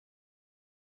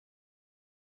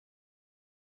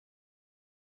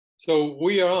So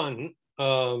we are on,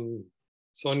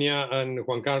 Sonja and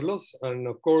Juan Carlos, and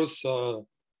of course,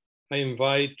 I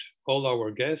invite all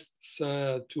our guests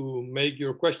to make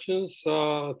your questions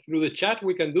through the chat.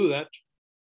 We can do that.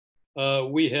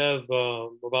 We have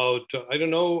about, I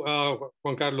don't know,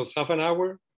 Juan Carlos, half an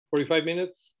hour, 45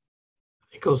 minutes?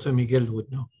 I think Jose Miguel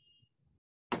would know.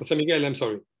 Jose Miguel, I'm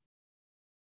sorry.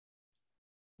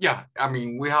 Yeah, I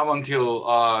mean, we have until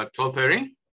 12:30.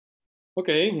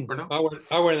 Okay,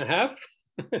 hour and a half.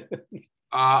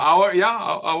 Hour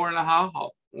and a half,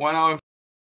 1 hour.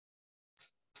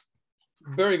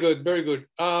 Very good, very good.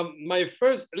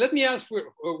 Let me ask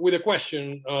with a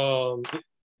question.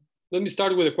 Let me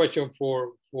start with a question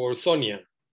for Sonja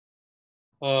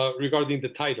regarding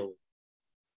the title.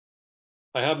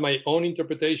 I have my own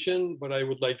interpretation, but I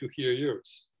would like to hear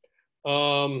yours.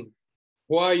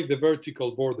 Why the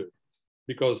vertical border?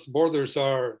 Because borders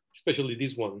are, especially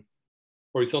this one,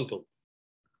 horizontal.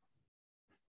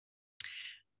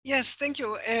 Yes, thank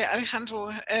you,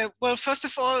 Alejandro. Well, first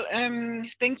of all,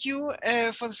 thank you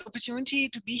for this opportunity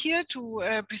to be here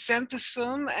to present this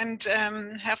film and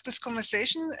have this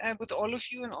conversation with all of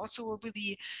you and also with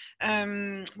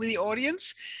the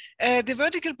audience. The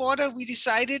vertical border, we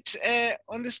decided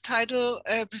on this title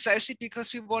precisely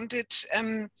because we wanted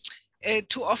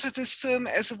to offer this film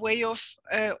as a way of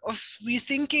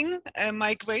rethinking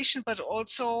migration, but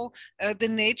also the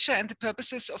nature and the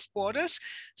purposes of borders.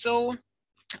 So,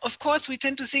 of course, we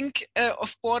tend to think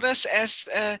of borders as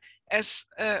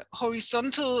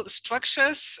horizontal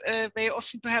structures, very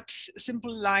often perhaps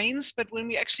simple lines, but when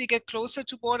we actually get closer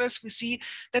to borders, we see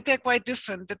that they're quite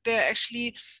different, that they're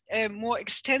actually more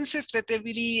extensive, that they're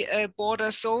really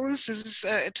border zones. This is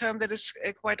a term that is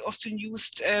quite often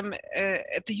used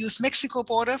at the US-Mexico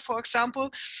border, for example.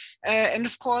 And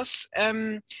of course,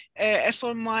 as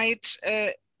one might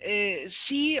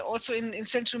see also in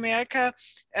Central America,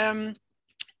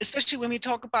 especially when we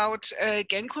talk about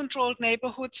gang-controlled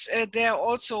neighborhoods, there are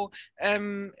also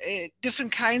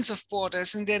different kinds of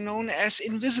borders, and they're known as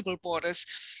invisible borders.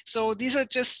 So these are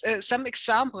just some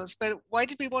examples. But why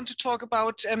did we want to talk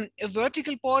about a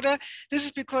vertical border? This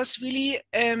is because really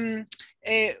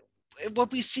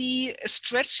what we see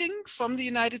stretching from the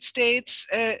United States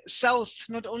south,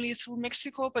 not only through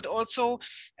Mexico, but also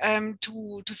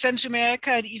to Central America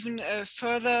and even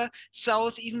further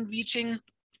south, even reaching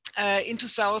into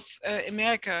South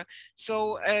America.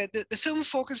 So the film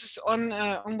focuses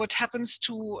on what happens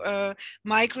to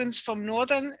migrants from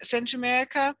northern Central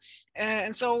America,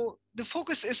 and so the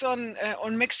focus is on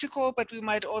Mexico, but we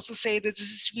might also say that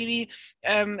this is really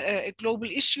a global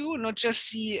issue, not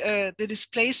just the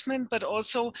displacement, but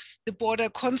also the border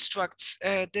constructs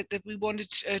that we wanted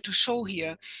to show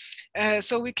here.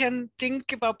 So we can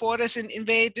think about borders in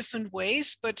very different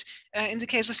ways, but in the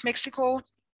case of Mexico,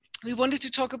 we wanted to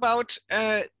talk about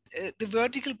the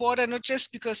vertical border, not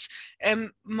just because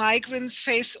migrants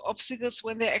face obstacles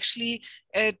when they actually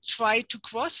try to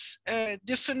cross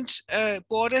different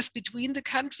borders between the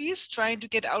countries, trying to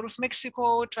get out of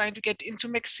Mexico, trying to get into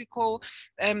Mexico,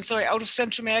 out of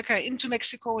Central America into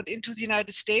Mexico and into the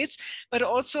United States, but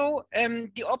also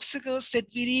the obstacles that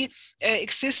really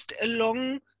exist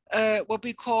along what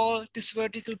we call this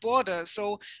vertical border.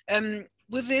 So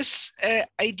with this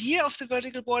idea of the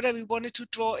vertical border, we wanted to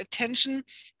draw attention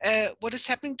what is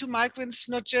happening to migrants,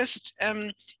 not just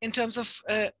in terms of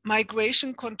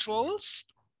migration controls,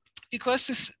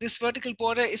 because this vertical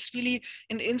border is really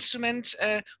an instrument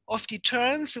of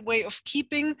deterrence, a way of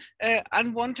keeping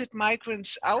unwanted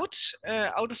migrants out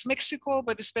of Mexico,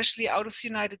 but especially out of the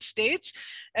United States.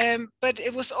 But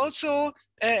it was also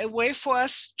a way for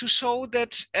us to show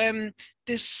that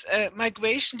this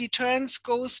migration deterrence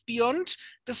goes beyond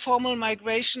the formal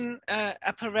migration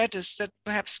apparatus that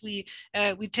perhaps we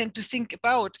tend to think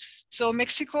about. So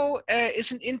Mexico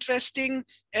is an interesting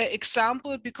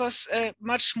example because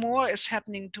much more is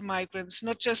happening to migrants,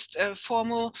 not just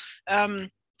formal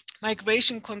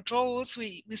migration controls.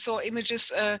 We saw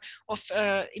images of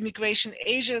immigration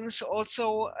agents,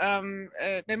 also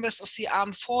members of the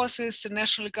armed forces, the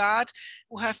National Guard,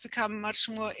 who have become much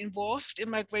more involved in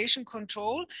migration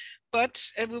control. But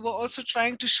we were also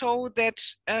trying to show that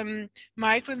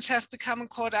migrants have become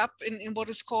caught up in what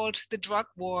is called the drug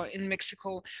war in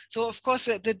Mexico. So of course,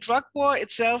 the drug war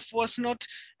itself was not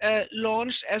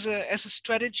launched as a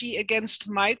strategy against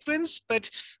migrants, but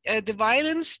the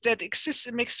violence that exists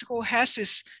in Mexico has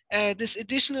this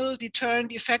additional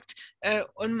deterrent effect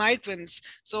on migrants.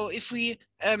 So if we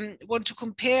want to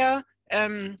compare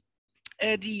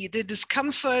the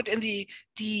discomfort and the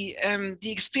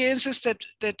experiences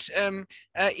that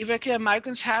irregular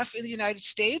migrants have in the United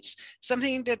States.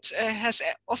 Something that has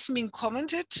often been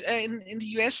commented in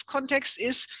the US context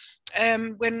is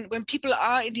when people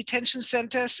are in detention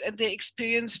centers and they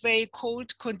experience very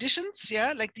cold conditions,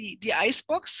 yeah, like the ice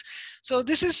box. So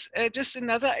this is just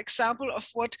another example of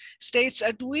what states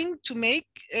are doing to make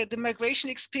the migration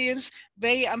experience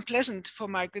very unpleasant for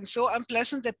migrants. So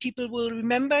unpleasant that people will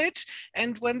remember it,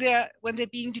 and when they're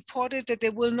being deported, that they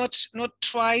will not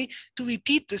try to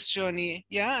repeat this journey.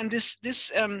 Yeah, and this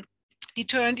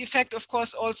deterrent effect, of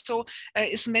course, also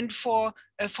is meant for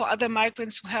other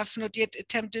migrants who have not yet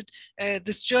attempted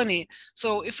this journey.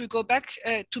 So if we go back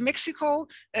to Mexico,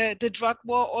 the drug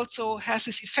war also has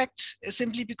this effect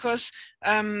simply because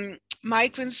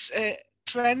migrants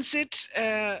transit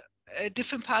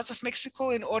different parts of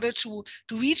Mexico in order to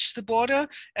reach the border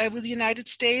with the United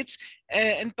States.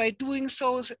 And by doing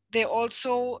so, they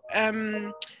also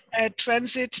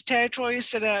transit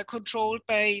territories that are controlled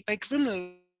by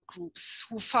criminal groups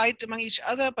who fight among each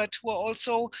other, but who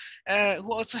also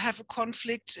have a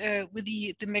conflict with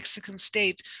the Mexican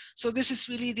state. So this is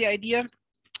really the idea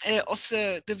of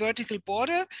the vertical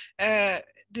border.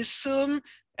 This film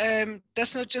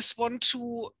does not just want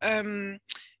to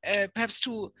perhaps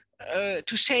to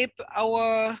shape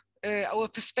our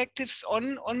perspectives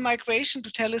on migration,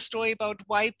 to tell a story about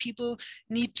why people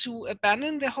need to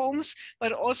abandon their homes,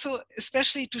 but also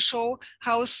especially to show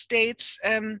how states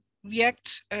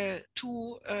react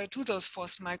to those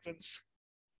forced migrants.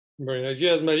 Very nice.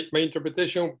 Yes, my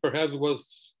interpretation perhaps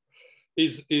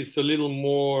is a little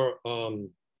more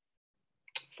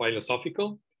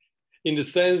philosophical, in the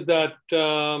sense that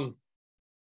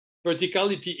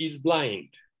verticality is blind.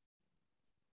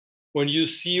 When you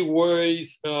see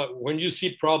ways, when you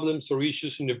see problems or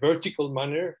issues in a vertical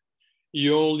manner,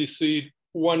 you only see it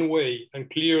one way, and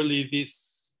clearly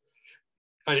this,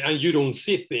 and you don't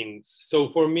see things. So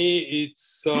for me,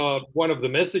 it's one of the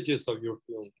messages of your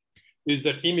film is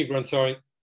that immigrants are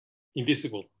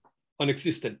invisible,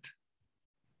 non-existent,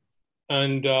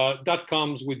 and that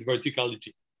comes with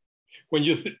verticality. When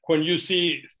you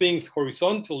see things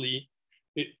horizontally,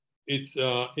 it's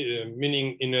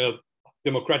meaning in a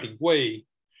democratic way,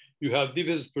 you have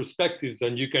different perspectives,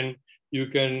 and you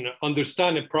can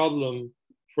understand a problem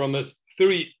from a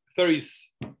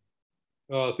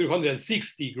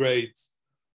 360 grades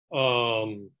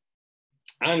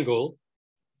angle,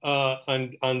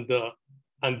 and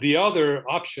the other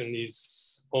option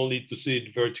is only to see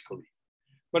it vertically.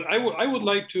 But I would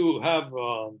like to have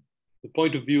the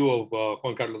point of view of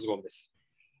Juan Carlos Gómez.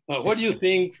 What do you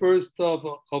think first of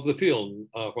the film,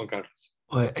 Juan Carlos?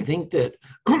 I think that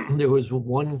there was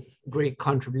one great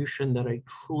contribution that I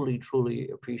truly, truly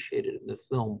appreciated in the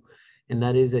film, and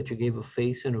that is that you gave a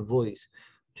face and a voice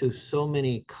to so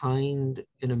many kind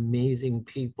and amazing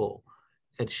people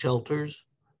at shelters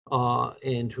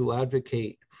and who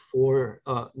advocate for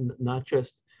not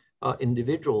just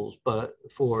individuals, but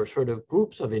for sort of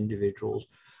groups of individuals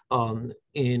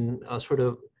in a sort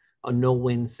of a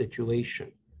no-win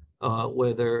situation,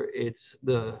 whether it's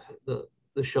the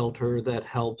shelter that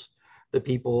helps the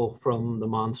people from the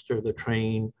monster, the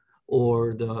train,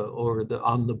 or the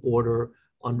on the border,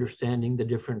 understanding the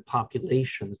different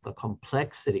populations, the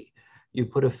complexity. You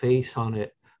put a face on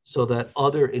it so that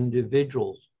other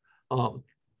individuals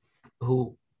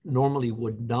who normally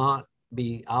would not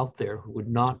be out there, who would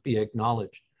not be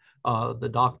acknowledged, the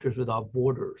Doctors Without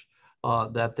Borders,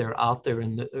 that they're out there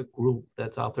in the group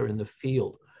that's out there in the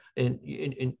field. And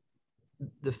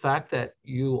the fact that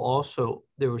you also,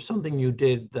 there was something you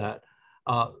did that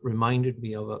reminded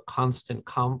me of a constant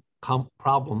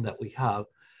problem that we have,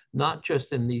 not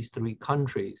just in these three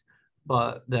countries,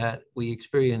 but that we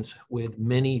experience with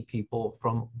many people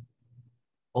from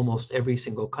almost every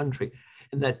single country,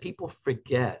 and that people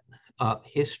forget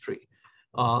history.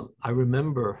 I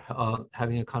remember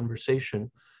having a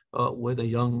conversation with a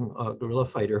young guerrilla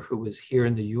fighter who was here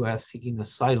in the US seeking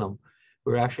asylum.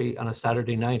 We were actually on a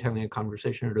Saturday night having a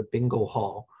conversation at a bingo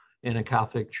hall in a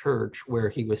Catholic church where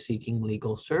he was seeking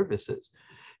legal services.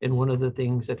 And one of the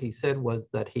things that he said was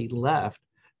that he left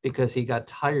because he got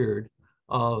tired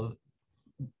of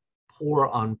poor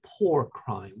on poor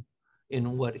crime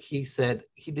in what he said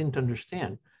he didn't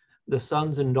understand. The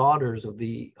sons and daughters of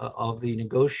the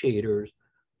negotiators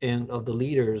and of the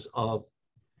leaders of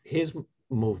his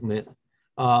movement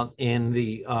and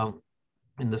the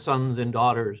sons and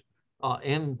daughters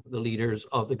and the leaders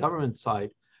of the government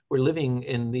side were living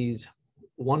in these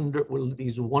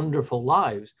wonderful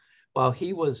lives while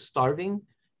he was starving,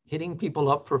 hitting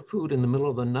people up for food in the middle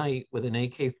of the night with an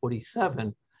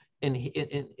AK-47 and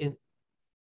it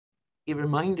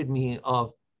reminded me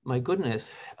of, my goodness,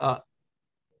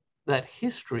 that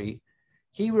history,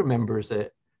 he remembers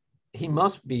it. He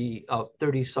must be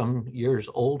 30 some years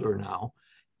older now.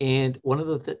 And one of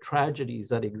the tragedies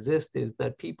that exist is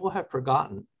that people have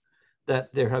forgotten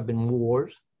that there have been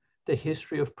wars, the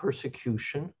history of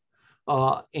persecution.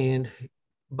 And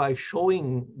by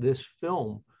showing this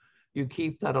film, you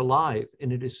keep that alive.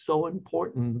 And it is so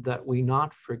important that we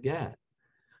not forget.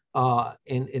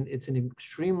 And it's an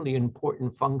extremely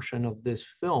important function of this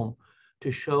film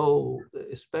to show,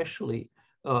 especially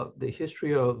the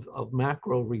history of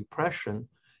macro repression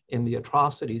and the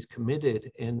atrocities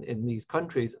committed in these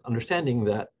countries, understanding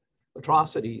that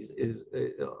atrocities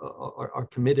are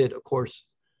committed, of course,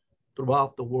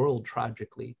 throughout the world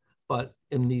tragically. But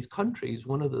in these countries,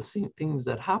 one of the things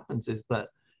that happens is that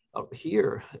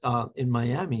here in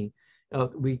Miami,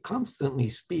 we constantly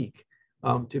speak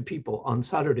to people. On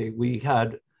Saturday, we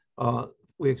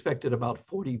expected about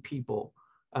 40 people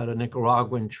at a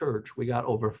Nicaraguan church. We got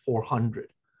over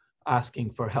 400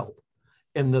 asking for help.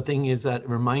 And the thing is that it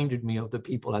reminded me of the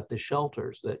people at the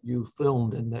shelters that you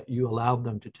filmed and that you allowed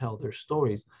them to tell their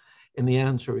stories. And the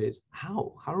answer is,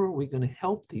 how? How are we going to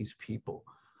help these people?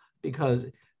 Because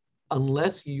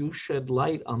unless you shed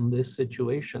light on this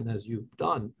situation as you've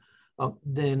done,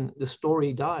 then the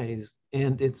story dies,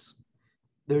 and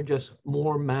there are just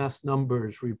more mass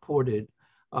numbers reported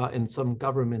in some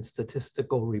government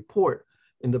statistical report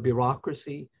in the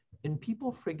bureaucracy, and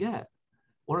people forget.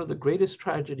 One of the greatest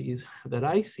tragedies that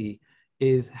I see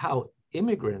is how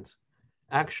immigrants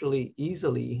actually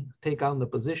easily take on the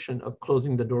position of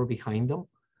closing the door behind them,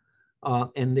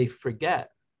 and they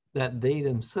forget that they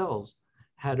themselves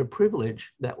had a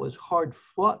privilege that was hard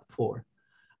fought for.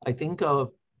 I think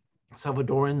of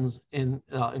Salvadorans and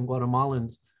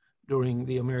Guatemalans during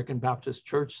the American Baptist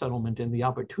Church settlement and the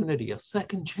opportunity, a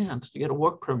second chance to get a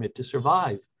work permit to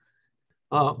survive.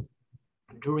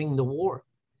 During the war,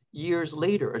 years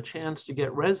later, a chance to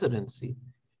get residency.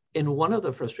 And one of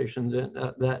the frustrations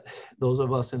that those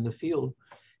of us in the field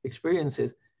experience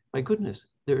is, my goodness,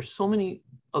 there are so many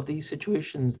of these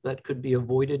situations that could be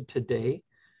avoided today.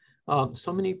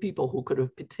 So many people who could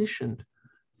have petitioned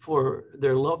for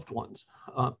their loved ones,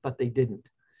 but they didn't.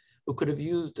 Who could have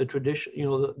used the tradition,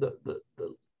 the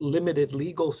limited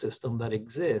legal system that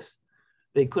exists.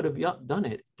 They could have done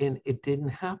it, and it didn't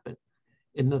happen.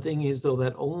 And the thing is, though,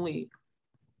 that only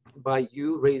by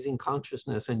you raising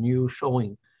consciousness and you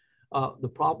showing the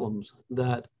problems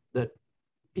that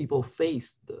people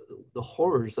face, the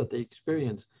horrors that they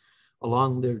experience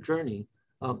along their journey,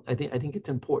 I think it's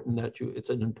important that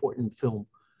it's an important film.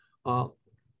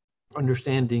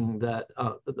 Understanding that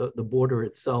the border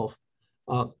itself,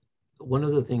 one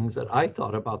of the things that I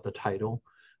thought about the title,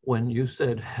 when you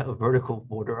said a vertical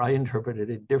border, I interpreted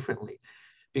it differently,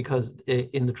 because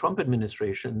in the Trump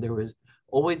administration, there was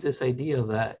always this idea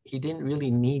that he didn't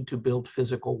really need to build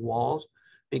physical walls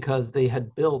because they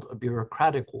had built a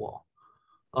bureaucratic wall,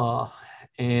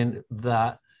 and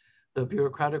that the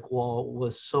bureaucratic wall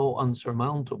was so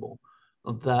unsurmountable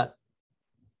that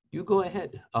you go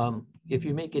ahead. If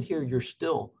you make it here,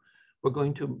 we're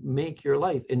going to make your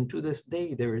life. And to this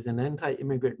day, there is an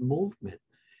anti-immigrant movement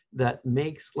that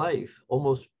makes life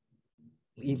almost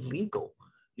illegal.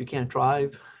 You can't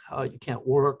drive, you can't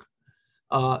work.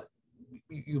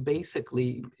 You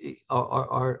basically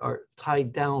are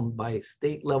tied down by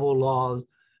state level laws,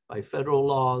 by federal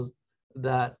laws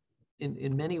that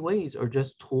in many ways are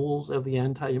just tools of the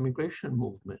anti-immigration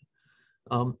movement.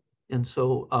 And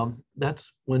so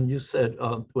that's when you said,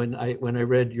 when I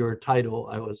read your title,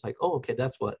 I was like, oh, okay,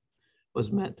 that's what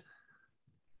was meant.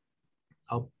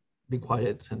 I'll be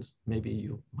quiet since maybe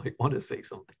you might want to say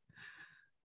something.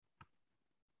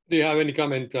 Do you have any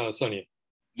comment, Sonja?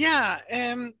 Yeah,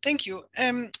 thank you.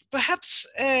 Perhaps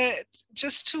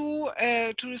just to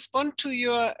respond to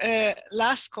your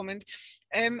last comment,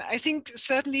 I think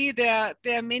certainly there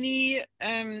are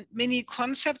many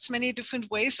concepts, many different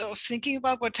ways of thinking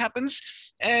about what happens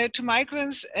to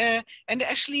migrants, and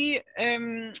actually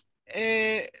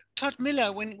Todd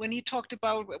Miller, when he talked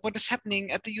about what is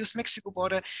happening at the US-Mexico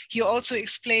border, he also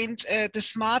explained the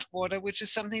smart border, which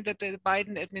is something that the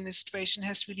Biden administration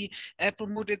has really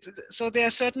promoted. So there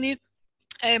are certainly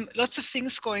lots of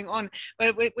things going on.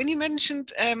 But when you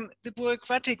mentioned the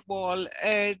bureaucratic wall,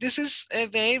 this is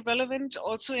very relevant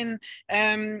also in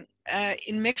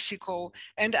Mexico.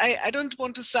 And I don't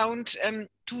want to sound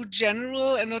too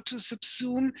general and not to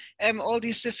subsume all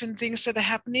these different things that are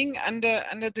happening under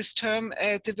this term,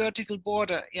 the vertical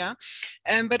border. Yeah,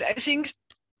 but I think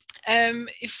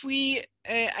if we,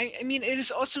 I mean, it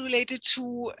is also related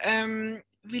to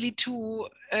really to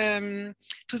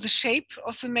the shape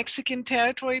of the Mexican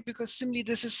territory, because simply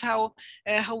this is how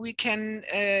we can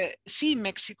see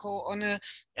Mexico on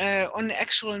an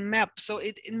actual map. So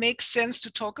it makes sense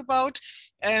to talk about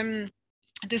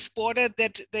this border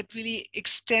that really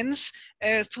extends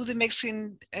through the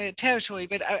Mexican territory.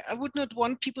 But I would not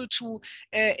want people to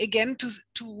again to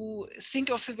think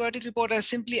of the vertical border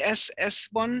simply as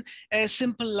one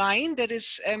simple line that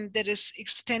is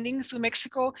extending through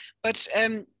Mexico, but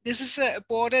this is a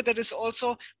border that is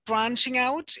also branching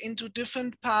out into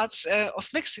different parts of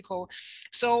Mexico.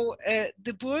 So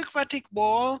the bureaucratic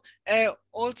wall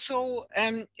also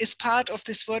is part of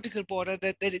this vertical border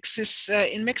that exists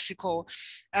in Mexico,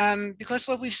 because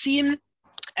what we've seen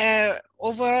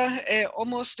over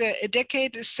almost a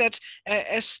decade is that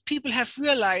as people have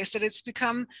realized that it's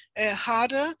become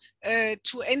harder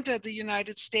to enter the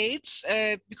United States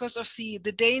because of the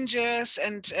dangers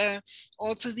and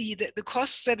also the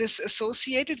costs that is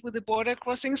associated with the border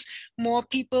crossings, more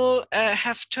people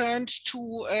have turned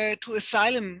to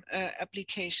asylum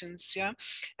applications. Yeah,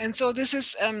 and so this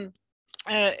is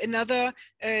another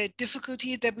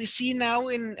difficulty that we see now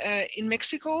in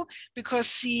Mexico,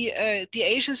 because the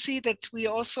agency that we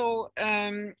also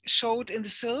showed in the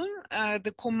film,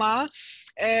 the COMA,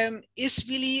 is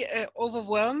really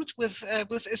overwhelmed with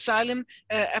asylum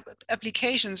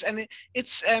applications, and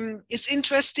it's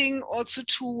interesting also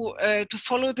to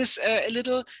follow this a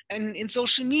little in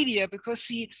social media, because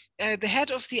the head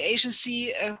of the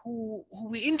agency who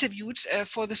we interviewed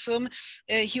for the film,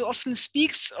 he often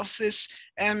speaks of this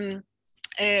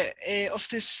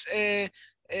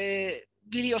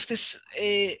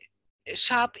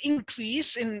sharp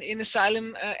increase in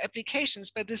asylum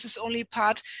applications, but this is only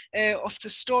part of the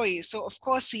story. So of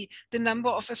course the number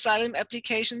of asylum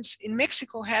applications in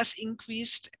Mexico has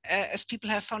increased as people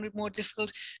have found it more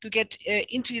difficult to get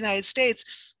into the United States,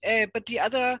 but the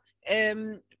other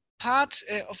part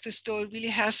of the story really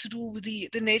has to do with the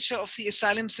nature of the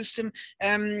asylum system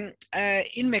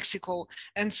in Mexico.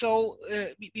 And so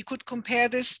we could compare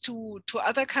this to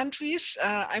other countries.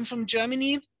 I'm from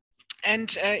Germany,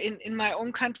 and in my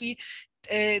own country,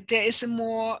 there is a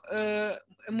more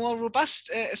robust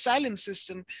asylum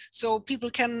system. So people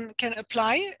can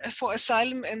apply for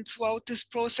asylum, and throughout this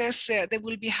process, there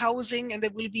will be housing and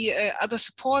there will be other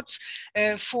supports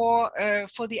for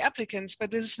the applicants.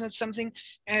 But this is not something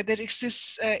that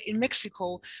exists in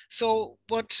Mexico. So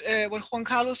what Juan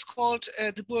Carlos called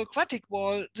the bureaucratic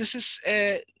wall, this is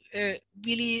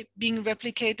really being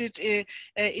replicated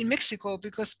in Mexico,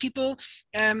 because people,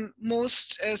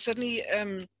 most certainly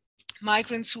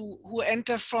migrants who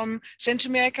enter from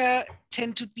Central America,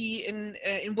 tend to be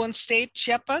in one state,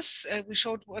 Chiapas. We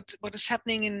showed what is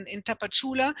happening in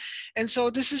Tapachula, and so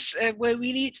this is where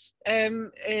really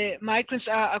migrants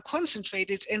are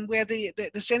concentrated, and where the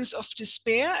sense of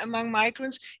despair among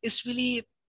migrants is really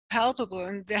palpable.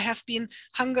 And there have been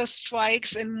hunger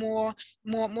strikes and more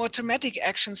dramatic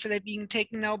actions that are being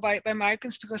taken now by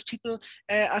migrants, because people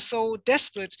are so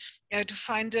desperate to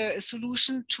find a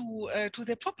solution to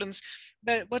their problems.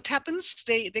 But what happens,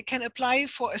 they can apply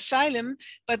for asylum,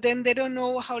 but then they don't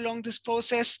know how long this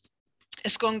process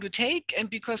is going to take, and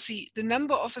because the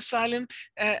number of asylum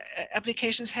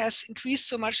applications has increased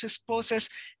so much, this process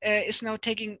is now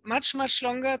taking much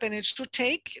longer than it should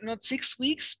take. Not 6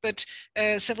 weeks, but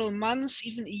several months,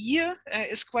 even a year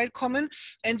is quite common.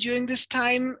 And during this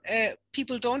time,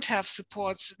 people don't have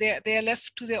supports. They are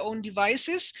left to their own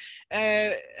devices,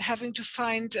 having to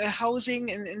find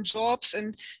housing and jobs,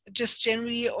 and just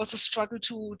generally also struggle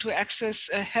to access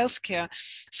healthcare.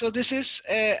 So this is,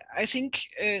 I think,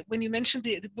 when you mentioned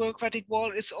the bureaucratic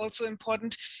wall, it's also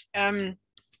important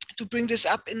to bring this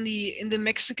up in the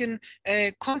Mexican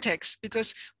context,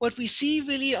 because what we see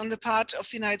really on the part of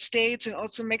the United States and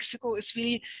also Mexico is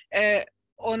really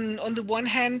on the one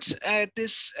hand,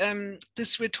 this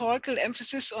rhetorical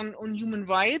emphasis on human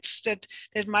rights, that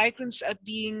migrants are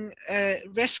being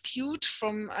rescued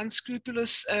from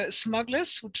unscrupulous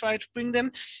smugglers who try to bring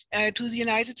them to the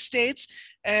United States.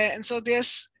 And so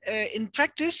there's, in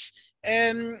practice,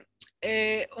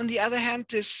 on the other hand,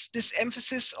 this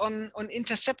emphasis on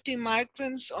intercepting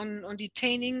migrants, on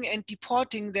detaining and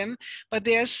deporting them, but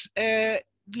there's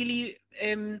really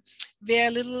very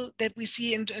little that we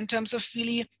see in terms of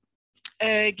really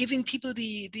giving people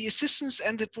the assistance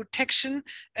and the protection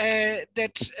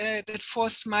that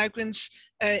forced migrants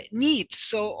need.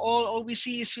 So all we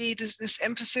see is really this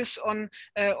emphasis on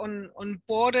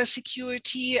border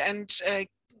security and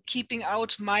keeping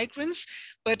out migrants.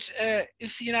 But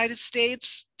if the United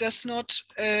States does not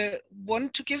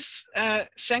want to give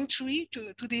sanctuary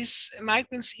to these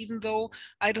migrants, even though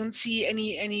I don't see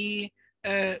any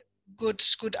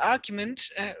good argument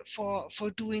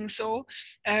for doing so,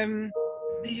 the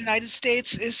United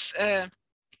States is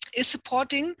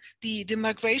supporting the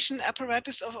migration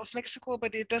apparatus of Mexico,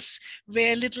 but it does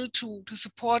very little to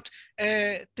support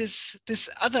this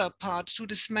other part, to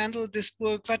dismantle this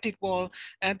bureaucratic wall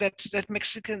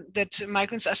that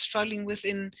migrants are struggling with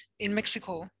in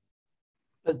Mexico.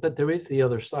 But there is the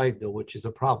other side, though, which is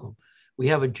a problem. We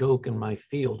have a joke in my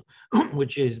field,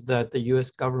 which is that the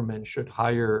U.S. government should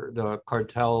hire the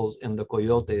cartels and the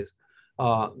coyotes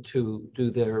to do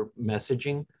their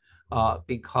messaging.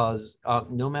 Because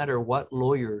no matter what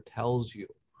lawyer tells you,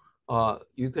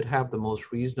 you could have the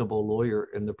most reasonable lawyer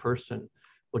and the person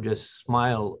will just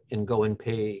smile and go and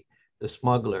pay the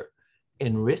smuggler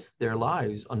and risk their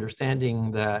lives,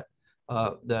 understanding that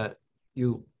that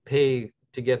you pay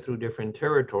to get through different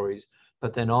territories,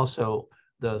 but then also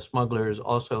the smugglers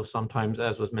also sometimes,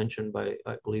 as was mentioned by,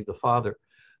 I believe, the father,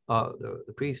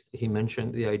 the priest, he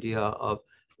mentioned the idea of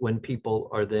when people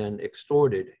are then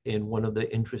extorted. And one of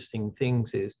the interesting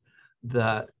things is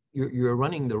that you're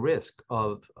running the risk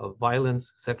of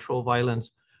violence, sexual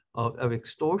violence, of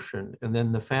extortion. And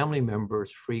then the family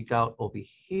members freak out over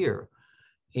here.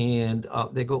 And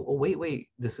they go, oh, wait,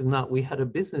 this is not, we had a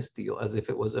business deal, as if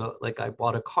it was like I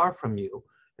bought a car from you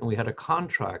and we had a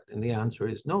contract. And the answer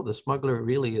is no, the smuggler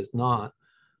really is not,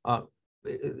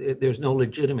 there's no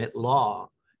legitimate law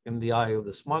in the eye of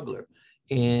the smuggler.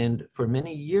 And for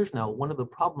many years now, one of the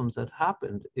problems that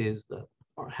happened is that,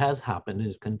 or has happened, and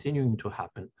is continuing to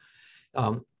happen.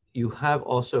 You have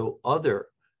also other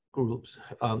groups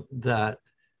that,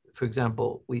 for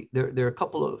example, there are a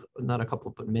couple of, not a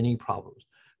couple, but many problems.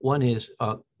 One is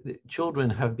children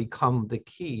have become the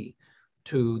key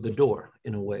to the door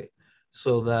in a way,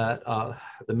 so that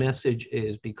the message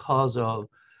is because of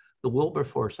the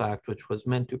Wilberforce Act, which was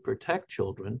meant to protect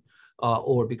children,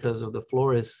 or because of the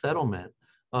Flores settlement,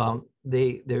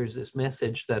 there's this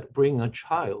message that bring a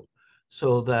child,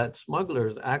 so that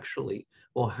smugglers actually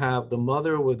will have the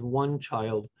mother with one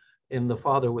child and the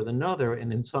father with another,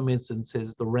 and in some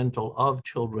instances, the rental of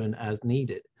children as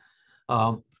needed,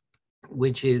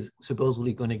 which is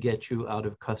supposedly going to get you out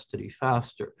of custody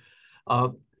faster.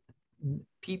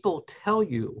 People tell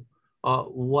you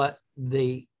what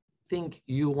they think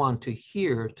you want to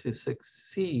hear to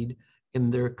succeed in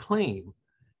their claim.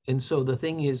 And so the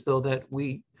thing is, though, that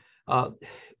one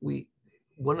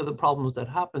of the problems that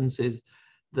happens is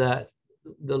that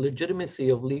the legitimacy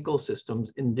of legal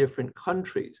systems in different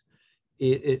countries,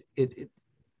 it's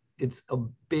a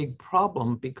big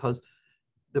problem, because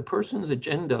the person's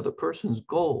agenda, the person's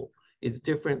goal is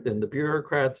different than the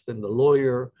bureaucrats, than the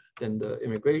lawyer, than the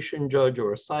immigration judge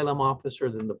or asylum officer,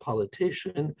 than the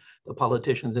politicians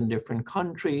in different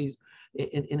countries.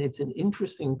 And it's an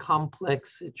interesting,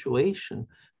 complex situation.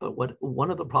 But one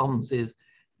of the problems is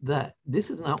that this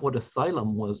is not what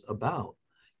asylum was about.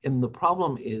 And the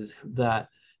problem is that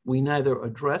we neither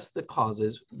address the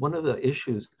causes. One of the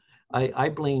issues, I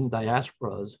blame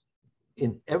diasporas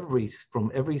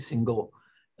from every single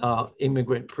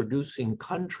immigrant producing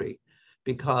country,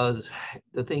 because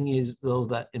the thing is, though,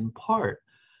 that in part,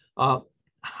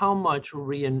 how much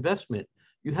reinvestment,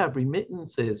 you have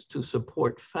remittances to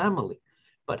support family,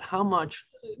 but how much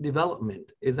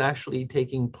development is actually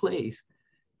taking place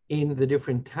in the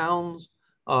different towns,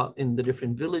 in the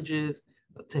different villages,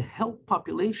 to help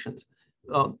populations.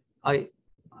 I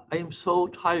am so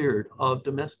tired of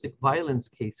domestic violence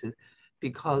cases,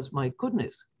 because my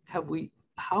goodness,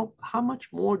 how much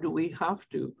more do we have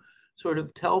to sort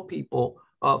of tell people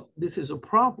this is a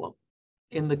problem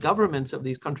in the governments of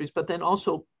these countries, but then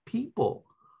also people.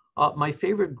 My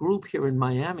favorite group here in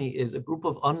Miami is a group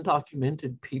of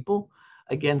undocumented people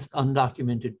against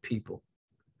undocumented people,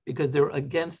 because they're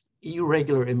against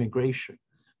irregular immigration,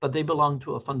 but they belong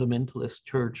to a fundamentalist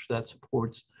church that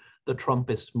supports the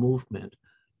Trumpist movement.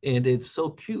 And it's so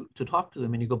cute to talk to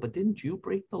them, and you go, but didn't you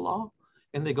break the law?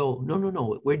 And they go,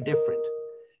 no, we're different.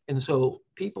 And so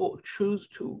people choose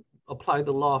to apply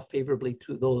the law favorably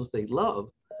to those they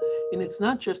love. And it's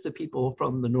not just the people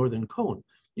from the Northern Cone.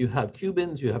 You have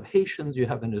Cubans, you have Haitians, you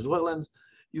have Venezuelans,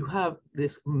 you have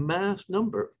this mass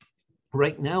number.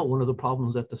 Right now, one of the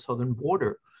problems at the southern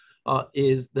border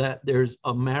is that there's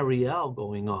a Mariel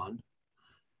going on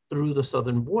through the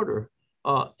southern border.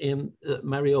 In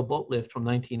Mariel boat lift from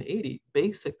 1980,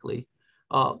 basically,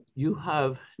 you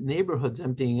have neighborhoods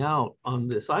emptying out on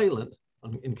this island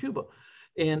in Cuba.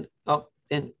 And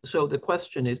so the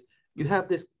question is, you have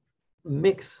this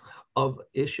mix of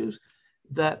issues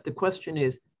that the question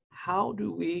is, how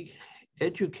do we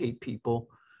educate people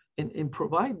and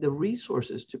provide the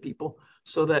resources to people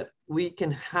so that we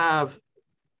can have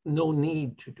no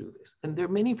need to do this? And there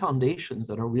are many foundations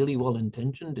that are really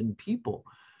well-intentioned and people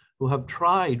who have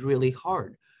tried really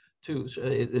hard to,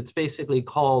 it's basically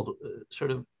called sort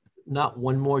of not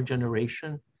one more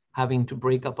generation having to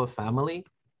break up a family.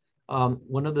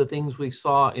 One of the things we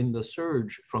saw in the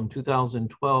surge from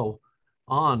 2012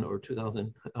 on, or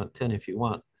 2010 if you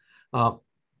want,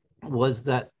 was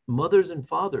that mothers and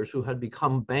fathers who had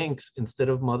become banks instead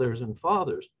of mothers and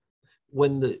fathers,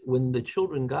 when the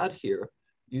children got here,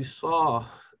 you saw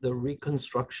the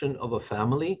reconstruction of a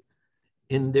family,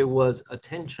 and there was a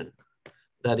tension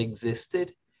that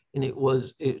existed, and it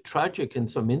was tragic in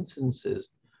some instances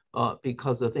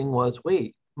because the thing was,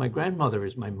 wait, my grandmother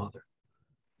is my mother.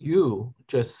 You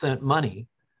just sent money,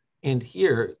 and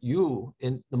here you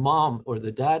and the mom or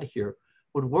the dad here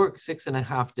would work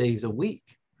 6.5 days a week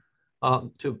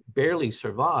to barely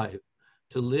survive,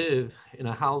 to live in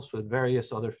a house with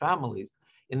various other families.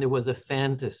 And there was a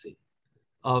fantasy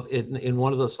of it in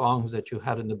one of the songs that you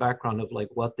had in the background of like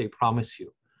what they promise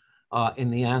you.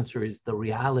 And the answer is the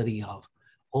reality of,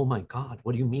 oh my God,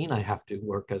 what do you mean I have to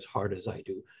work as hard as I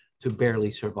do to barely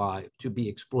survive, to be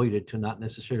exploited, to not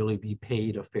necessarily be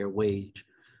paid a fair wage,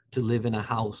 to live in a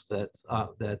house that's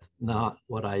not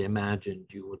what I imagined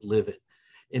you would live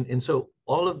in. And so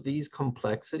all of these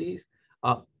complexities,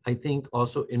 I think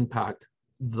also impact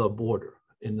the border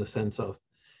in the sense of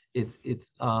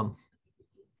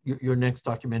your next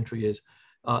documentary is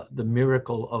the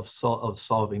miracle of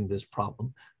solving this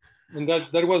problem. And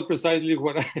that was precisely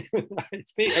what I think.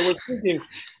 I was thinking.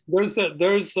 There's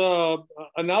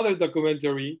another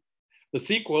documentary, the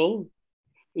sequel,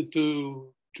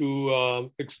 to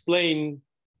explain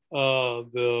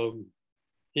the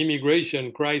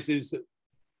immigration crisis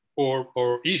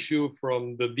or issue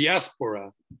from the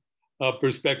diaspora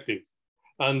perspective,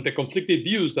 and the conflicted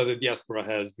views that the diaspora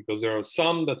has, because there are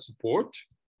some that support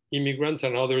immigrants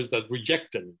and others that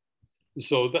reject them.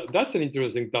 So that's an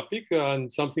interesting topic and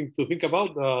something to think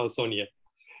about, Sonja.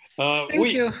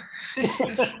 Thank you.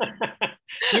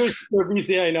 You're super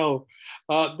busy, I know.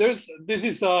 This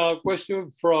is a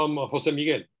question from Jose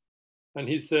Miguel. And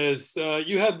he says,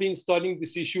 you have been studying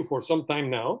this issue for some time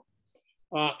now.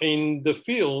 In the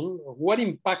film, what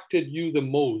impacted you the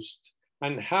most,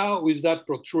 and how is that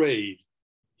portrayed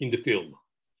in the film?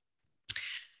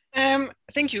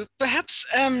 Thank you. Perhaps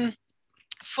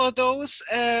for those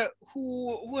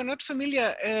who are not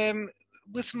familiar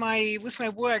with my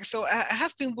work, so I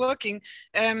have been working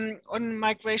on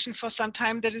migration for some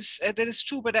time. That is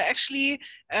true. But I actually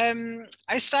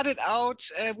I started out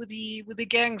with the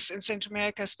gangs in Central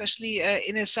America, especially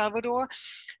in El Salvador.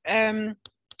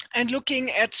 And looking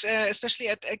at, especially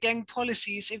at gang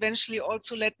policies, eventually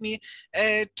also led me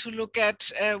to look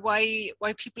at why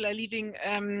people are leaving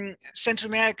Central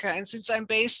America. And since I'm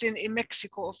based in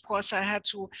Mexico, of course, I had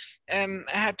to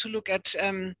look at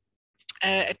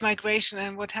migration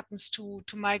and what happens to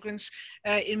migrants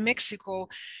in Mexico.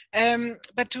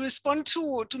 But to respond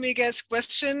to Miguel's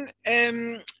question,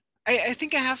 I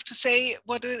think I have to say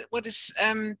what is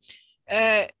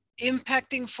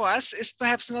impacting for us is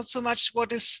perhaps not so much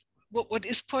what is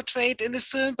portrayed in the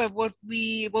film, but what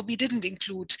we didn't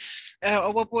include,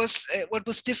 or what was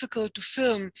difficult to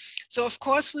film. So of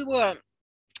course we were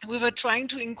trying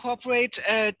to incorporate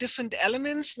different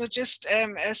elements, not just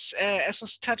as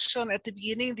was touched on at the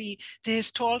beginning, the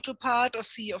historical part of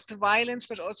the violence,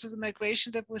 but also the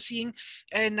migration that we're seeing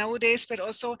nowadays. But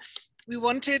also we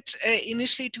wanted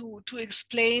initially to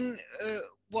explain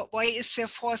why is there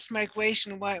forced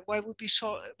migration? Why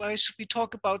should we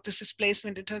talk about this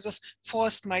displacement in terms of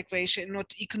forced migration,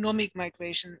 not economic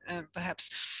migration, perhaps?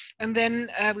 And then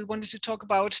we wanted to talk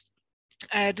about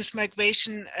this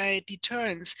migration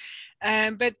deterrence,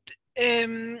 but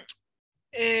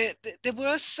there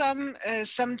were some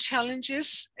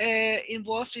challenges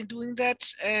involved in doing that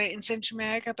in Central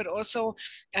America, but also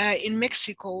in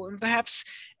Mexico. And perhaps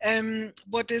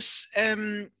what is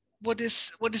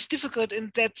difficult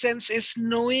in that sense is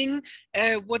knowing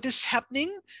what is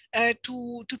happening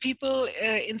to people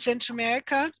in Central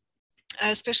America,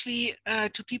 especially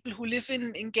to people who live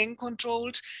in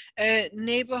gang-controlled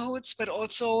neighborhoods, but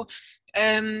also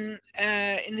in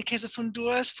the case of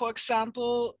Honduras, for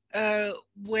example,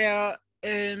 where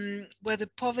the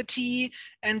poverty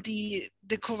and the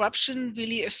corruption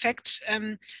really affect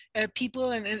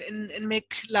people and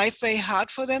make life very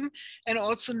hard for them, and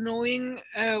also knowing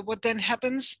what then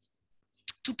happens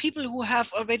to people who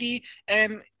have already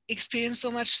experienced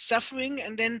so much suffering,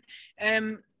 and then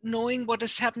knowing what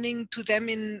is happening to them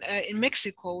in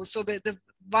Mexico. So the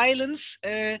violence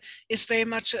is very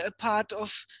much a part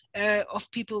of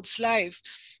people's life.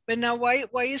 But now, why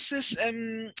is this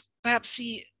perhaps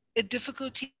a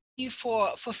difficulty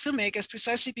for filmmakers?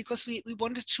 Precisely because we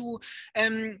wanted to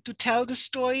tell the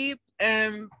story,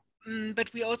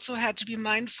 but we also had to be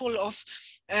mindful of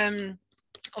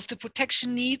the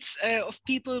protection needs of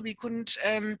people. We couldn't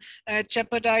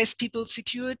jeopardize people's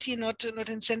security, not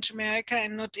in Central America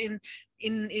and not in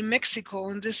Mexico.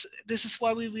 And this is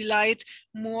why we relied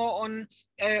more on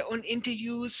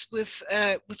interviews with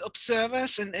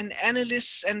observers and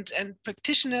analysts and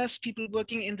practitioners, people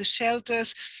working in the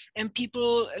shelters, and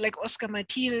people like Oscar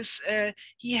Martinez.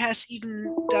 He has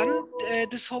even done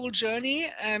this whole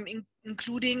journey,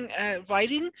 including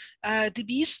riding the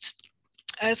beast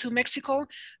through Mexico.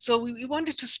 So we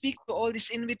wanted to speak to all these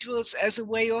individuals as a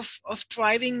way of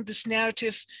driving this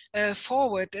narrative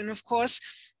forward. And of course,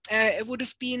 it would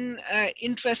have been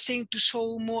interesting to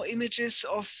show more images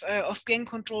of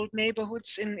gang-controlled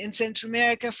neighborhoods in Central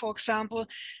America, for example,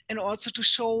 and also to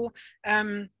show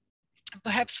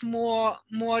perhaps more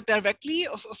directly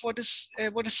of what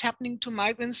is happening to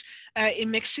migrants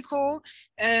in Mexico,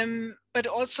 but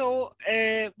also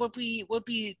what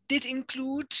we did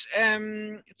include,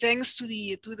 thanks to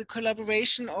the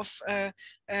collaboration of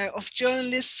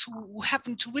journalists who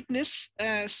happen to witness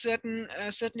certain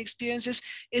experiences,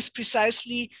 is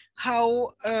precisely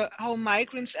how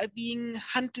migrants are being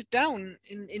hunted down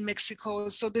in Mexico.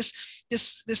 So this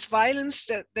violence,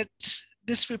 that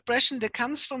this repression that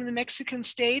comes from the Mexican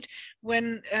state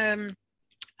when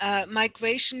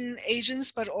migration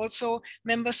agents, but also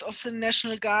members of the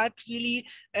National Guard, really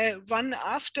run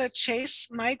after, chase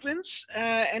migrants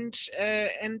and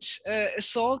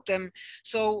assault them.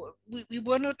 So we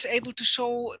were not able to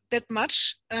show that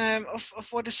much of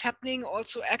what is happening.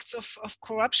 Also, acts of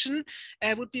corruption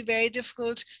would be very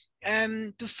difficult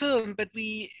to film, but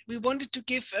we wanted to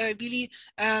give really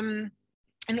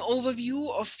an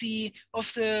overview of the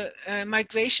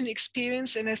migration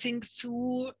experience, and I think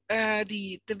through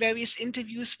the various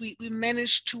interviews we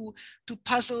managed to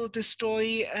puzzle the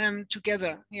story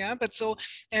together. Yeah, but so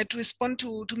to respond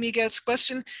to Miguel's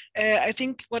question, I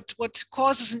think what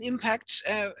causes an impact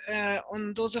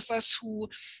on those of us who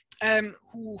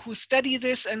study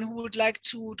this and who would like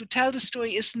to tell the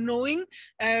story is knowing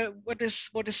what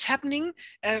is happening,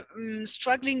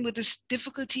 struggling with this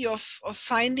difficulty of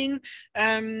finding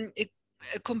a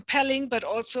compelling but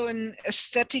also an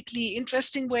aesthetically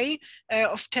interesting way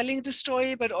of telling the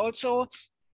story, but also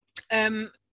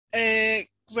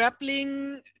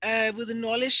grappling with the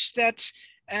knowledge that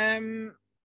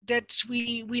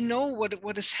we know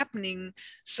what is happening.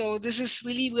 So this is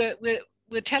really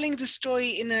we're telling the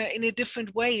story in a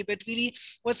different way, but really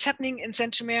what's happening in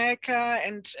Central America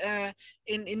and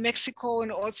in Mexico,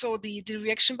 and also the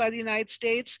reaction by the United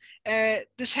States,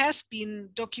 this has been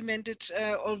documented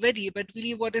already. But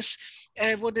really, what is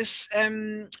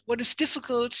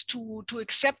difficult to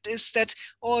accept is that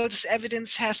all this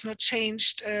evidence has not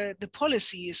changed the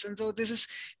policies, and so this is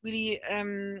really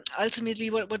ultimately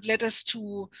what led us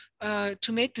to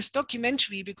make this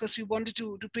documentary, because we wanted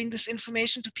to bring this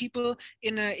information to people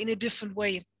in a different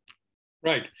way.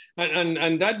 Right,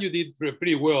 and that you did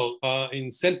pretty well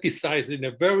in synthesizing a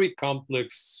very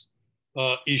complex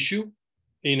issue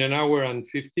in an hour and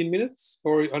 15 minutes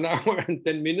or an hour and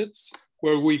 10 minutes,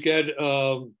 where we get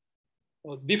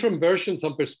different versions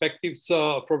and perspectives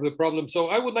for the problem. So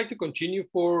I would like to continue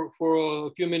for a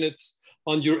few minutes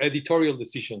on your editorial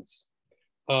decisions.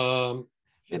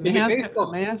 May I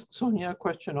ask Sonja a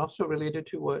question also related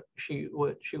to what she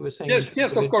was saying?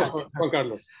 Yes, of course, Juan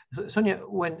Carlos. Sonja,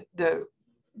 when the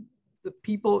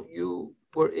people you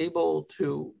were able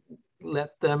to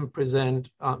let them present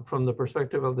from the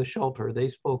perspective of the shelter, they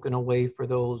spoke in a way for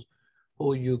those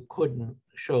who you couldn't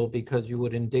show because you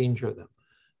would endanger them,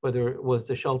 whether it was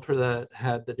the shelter that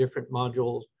had the different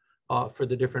modules for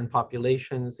the different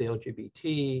populations, the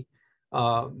LGBT,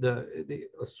 the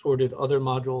assorted other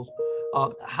modules.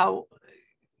 How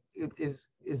is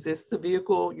this the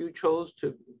vehicle you chose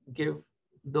to give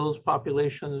those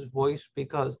populations voice?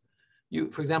 Because you,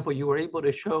 for example, you were able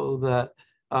to show that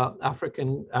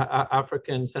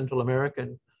African Central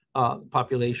American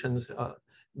populations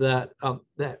that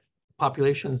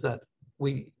populations that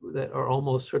are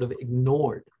almost sort of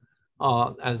ignored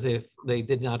as if they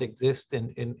did not exist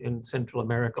in Central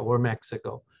America or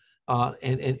Mexico,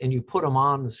 and you put them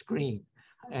on the screen.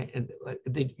 And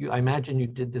I imagine you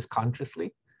did this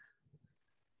consciously?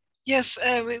 Yes,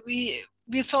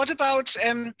 we thought about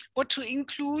what to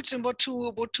include and what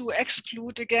to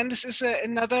exclude. Again, this is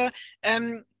another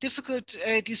difficult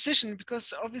decision,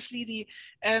 because obviously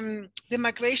the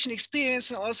migration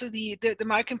experience and also the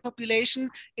migrant population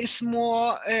is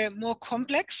more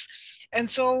complex. And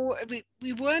so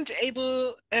we weren't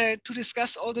able to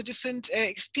discuss all the different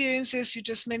experiences. You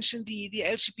just mentioned the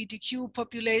LGBTQ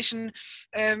population.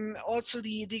 Also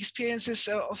the experiences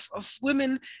of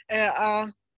women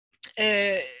are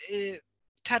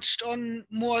touched on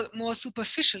more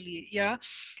superficially, yeah.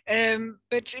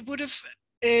 But it would have,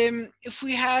 if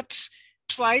we had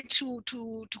tried to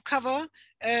cover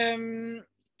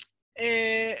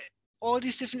all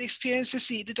these different experiences,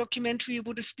 the documentary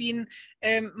would have been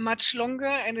much longer,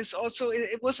 and it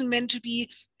wasn't meant to be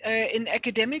in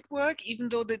academic work, even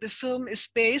though the film is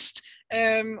based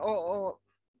or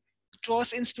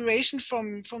draws inspiration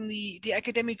from the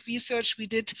academic research we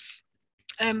did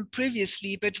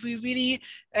previously. But we really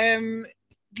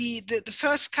the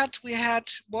first cut we had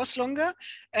was longer,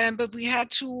 but we had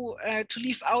to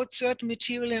leave out certain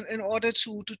material in order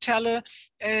to tell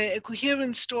a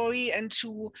coherent story, and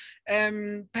to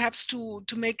perhaps to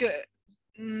make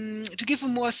to give a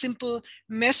more simple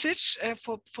message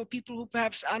for people who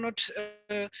perhaps are not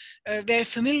very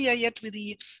familiar yet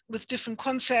with different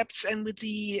concepts and with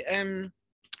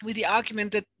the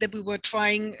argument that we were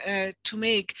trying to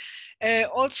make.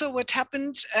 Also, what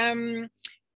happened,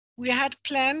 we had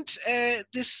planned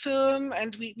this film,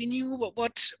 and we knew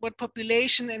what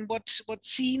population and what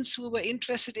scenes we were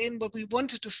interested in, what we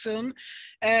wanted to film,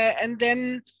 and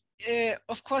then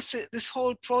of course this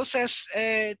whole process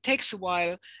takes a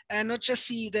while, and not just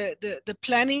the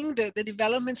planning, the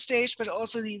development stage, but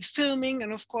also the filming,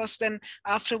 and of course then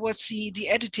afterwards the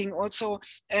editing also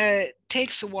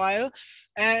takes a while.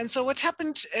 And so what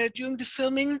happened during the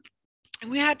filming,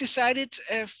 we had decided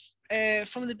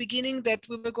from the beginning that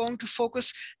we were going to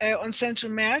focus on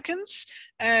Central Americans.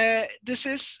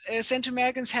 Central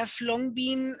Americans have long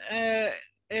been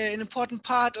an important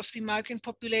part of the migrant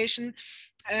population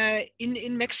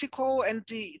in Mexico, and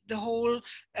the whole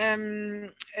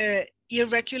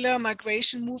irregular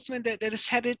migration movement that is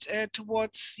headed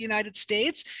towards the United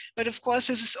States. But of course,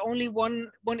 this is only one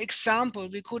example.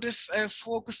 We could have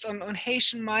focused on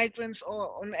Haitian migrants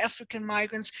or on African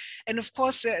migrants. And of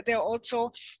course, there are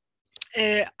also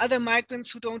other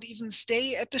migrants who don't even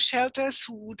stay at the shelters,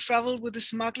 who travel with the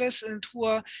smugglers, and who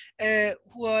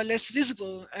are less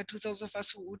visible to those of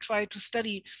us who try to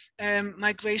study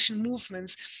migration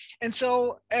movements. And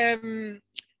so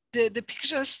the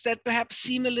pictures that perhaps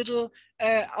seem a little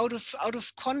out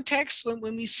of context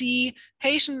when we see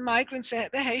Haitian migrants, the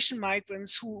Haitian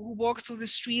migrants who walk through the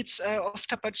streets of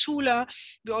Tapachula.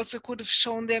 We also could have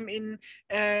shown them in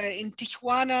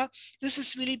Tijuana. This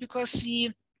is really because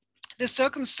the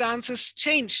circumstances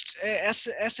changed as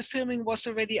the filming was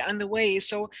already underway.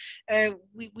 So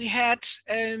we had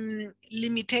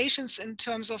limitations in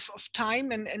terms of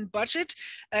time and budget.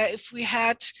 If we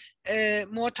had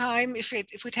more time, if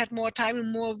we'd had more time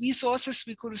and more resources,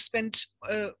 we could have spent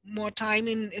more time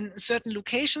in certain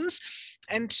locations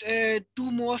and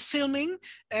do more filming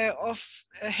of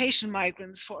Haitian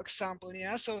migrants, for example.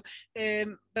 Yeah. So,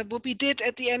 but what we did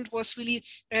at the end was really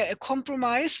a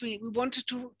compromise. We wanted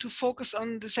to focus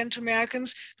on the Central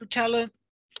Americans, to tell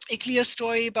a clear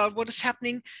story about what is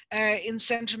happening in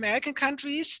Central American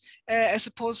countries, as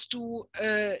opposed to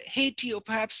Haiti or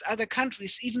perhaps other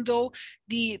countries, even though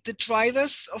the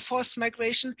drivers of forced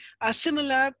migration are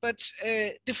similar, but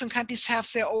different countries have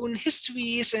their own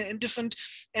histories and different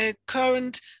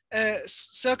current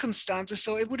circumstances.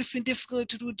 So it would have been difficult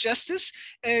to do justice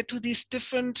to these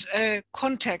different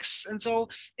contexts. And so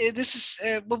this is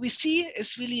what we see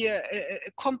is really a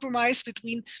compromise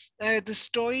between the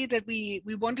story that we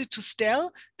wanted to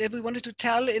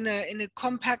tell, in a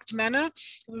compact manner.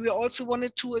 We also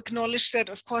wanted to acknowledge that,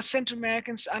 of course, Central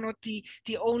Americans are not the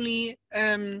only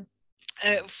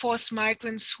forced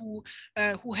migrants who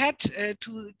head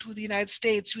to the United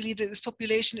States. Really, this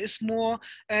population is more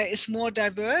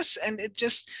diverse, and it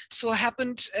just so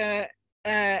happened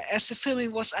as the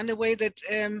filming was underway that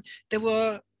there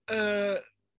were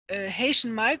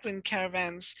Haitian migrant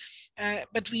caravans,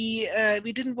 but we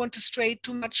didn't want to stray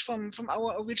too much from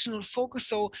our original focus,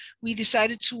 so we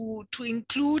decided to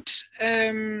include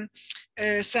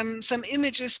some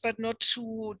images, but not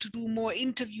to do more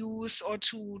interviews or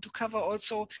to cover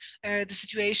also the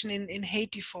situation in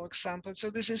Haiti, for example. So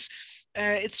this is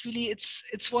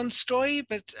it's one story,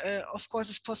 but of course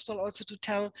it's possible also to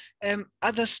tell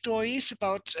other stories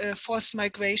about forced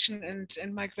migration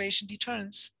and migration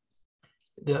deterrence.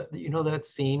 you know that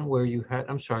scene where you had,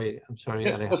 I'm sorry,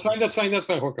 Yeah, that's fine, Juan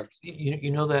Carlos.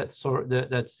 You know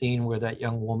that scene where that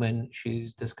young woman,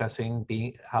 she's discussing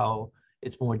how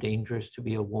it's more dangerous to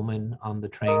be a woman on the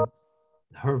train.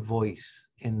 Her voice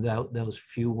in those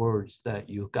few words that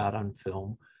you got on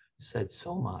film said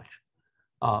so much,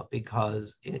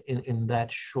 because in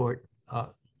that short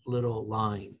little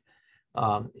line,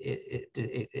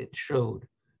 it showed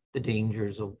the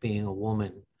dangers of being a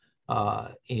woman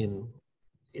on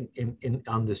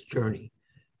this journey,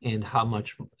 and how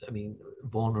much, I mean,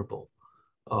 vulnerable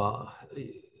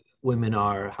women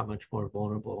are, how much more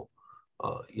vulnerable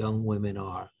young women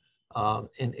are.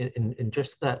 And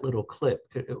just that little clip,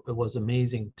 it was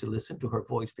amazing to listen to her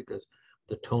voice, because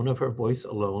the tone of her voice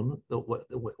alone,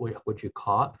 what you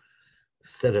caught,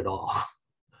 said it all.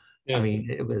 Yeah. I mean,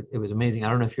 it was amazing. I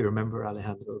don't know if you remember,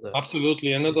 Alejandro.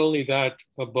 Absolutely, and not only that,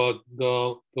 about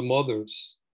the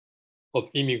mothers of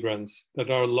immigrants that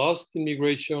are lost in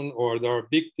migration or that are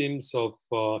victims of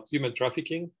human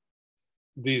trafficking.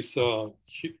 These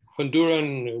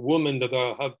Honduran women that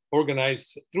have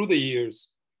organized through the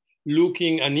years,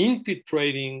 looking and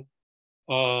infiltrating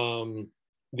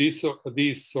these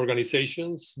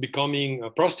organizations, becoming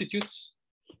prostitutes,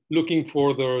 looking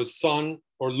for their son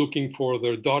or looking for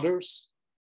their daughters.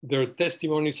 Their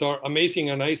testimonies are amazing,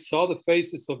 and I saw the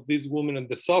faces of these women and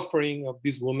the suffering of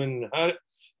these women,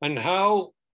 and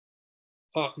how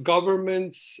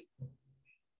governments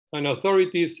and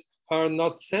authorities are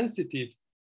not sensitive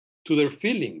to their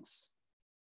feelings.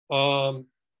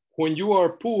 When you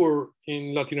are poor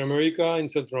in Latin America, in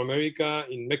Central America,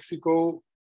 in Mexico,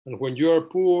 and when you are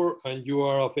poor and you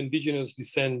are of indigenous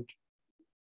descent,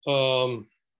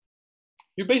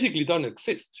 you basically don't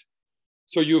exist.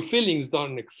 So your feelings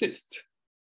don't exist.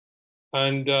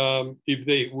 And if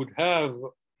they would have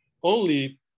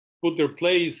only put their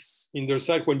place in their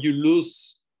side when you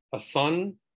lose a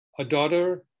son, a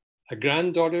daughter, a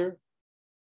granddaughter,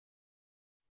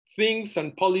 things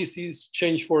and policies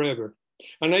change forever.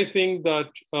 And I think that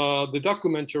the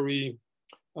documentary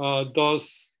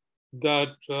does that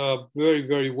very,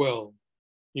 very well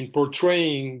in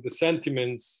portraying the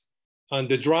sentiments and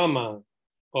the drama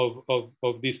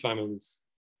of these families.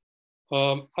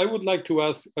 I would like to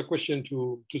ask a question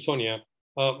to Sonja,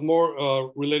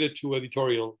 more related to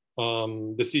editorial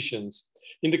decisions.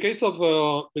 In the case of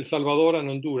El Salvador and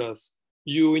Honduras,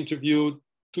 you interviewed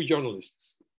 2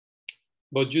 journalists,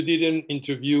 but you didn't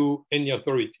interview any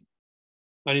authority.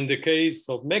 And in the case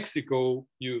of Mexico,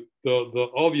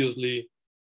 obviously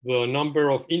the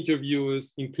number of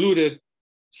interviews included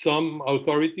some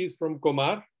authorities from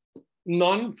Comar,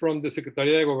 none from the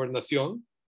Secretaría de Gobernación.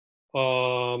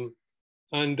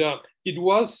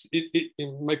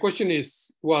 My question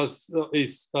is,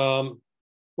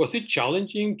 was it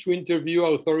challenging to interview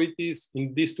authorities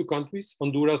in these 2 countries,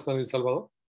 Honduras and El Salvador,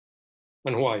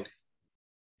 and why?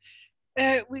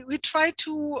 We try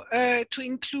to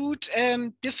include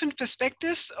different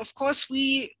perspectives. Of course,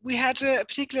 we had a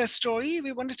particular story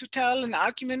we wanted to tell, an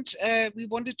argument we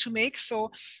wanted to make. So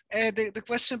the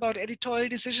question about editorial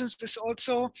decisions is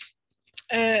also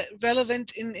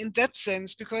relevant in that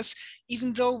sense, because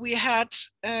even though we had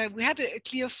a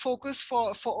clear focus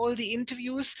for all the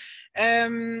interviews,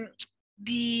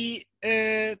 the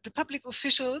public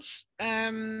officials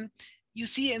you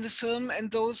see in the film,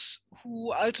 and those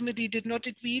who ultimately did not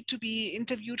agree to be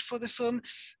interviewed for the film,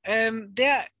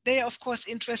 they're of course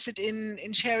interested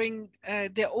in sharing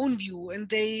their own view, and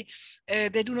they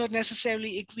do not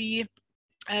necessarily agree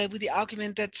with the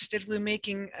argument that we're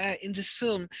making in this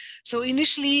film. So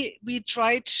initially we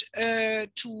tried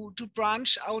to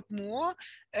branch out more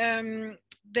than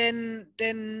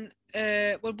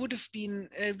what would have been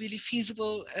really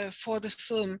feasible for the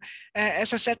film.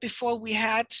 As I said before, we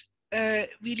had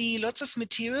really lots of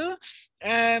material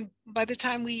by the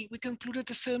time we concluded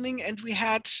the filming, and we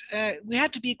had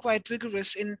to be quite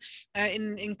rigorous in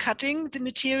cutting the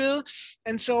material,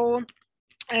 and so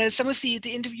some of the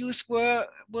interviews were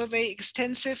very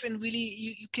extensive, and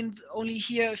really you can only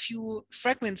hear a few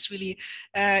fragments really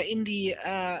in the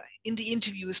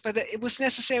interviews. But it was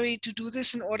necessary to do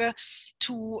this in order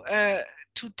to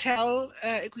tell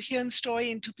a coherent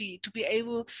story, and to be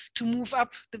able to move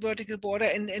up the vertical border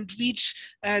and reach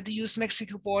the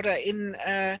US-Mexico border in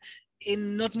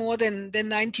not more than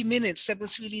 90 minutes. That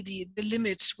was really the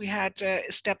limit we had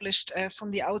established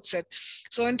from the outset.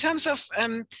 So in terms of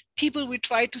people we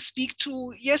tried to speak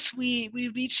to, yes, we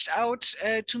reached out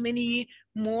to many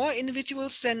more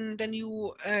individuals than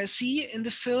you see in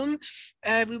the film.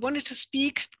 We wanted to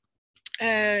speak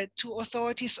to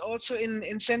authorities also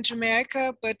in Central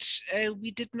America, but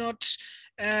we did not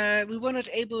we were not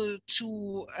able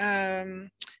to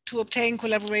obtain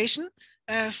collaboration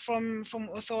from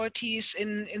authorities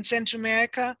in Central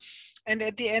America. And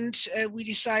at the end, we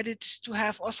decided to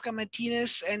have Oscar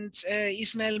Martinez and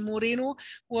Ismael Moreno,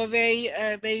 who are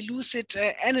very lucid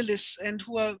analysts and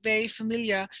who are very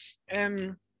familiar,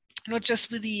 not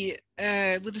just with the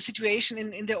situation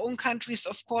in their own countries,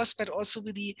 of course, but also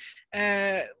with the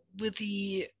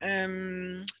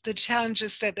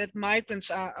challenges that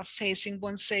migrants are facing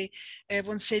once they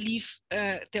leave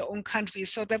their own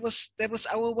countries. So that was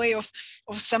our way of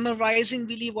summarizing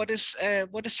really what is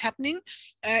happening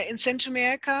in Central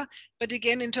America. But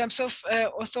again, in terms of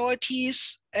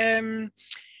authorities, and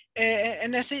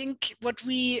I think what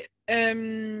we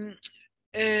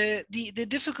the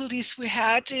difficulties we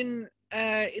had in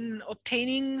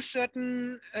obtaining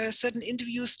certain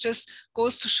interviews just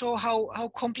goes to show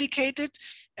how complicated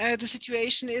the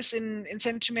situation is in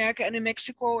Central America and in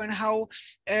Mexico, and how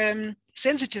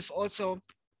sensitive also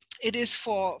it is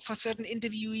for certain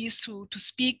interviewees to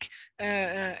speak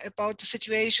about the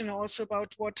situation, also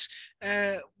about what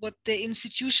the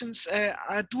institutions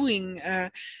are doing,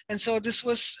 and so this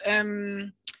was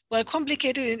well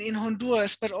complicated in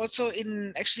Honduras, but also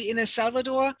actually in El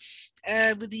Salvador.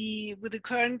 With the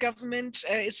current government,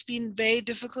 it's been very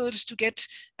difficult to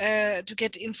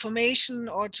get information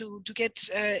or to get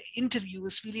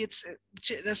interviews. Really,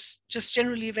 that's just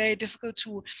generally very difficult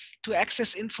to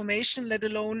access information, let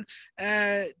alone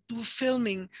do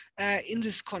filming in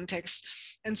this context.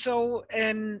 And so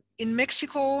in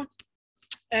Mexico,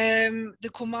 the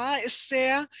Comar is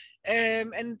there,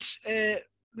 and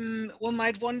one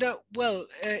might wonder, well,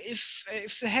 if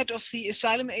the head of the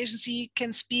asylum agency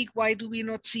can speak, why do we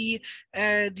not see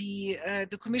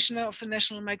the commissioner of the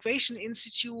National Migration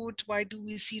Institute? Why do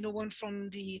we see no one from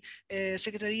the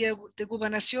Secretaría de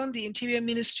Gobernación, the Interior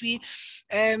Ministry?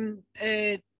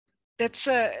 That's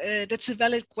a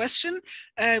valid question.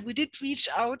 We did reach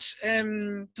out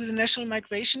to the National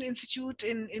Migration Institute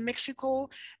in Mexico,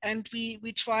 and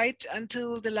we tried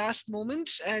until the last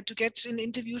moment to get an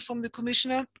interview from the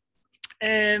commissioner.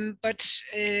 But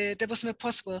that was not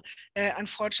possible,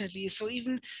 unfortunately. So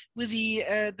even with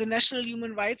the National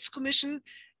Human Rights Commission,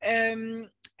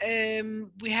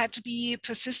 we had to be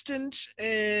persistent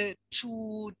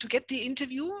to get the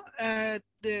interview.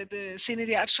 The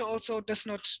CIDE also does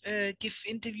not give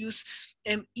interviews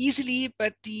easily,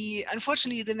 but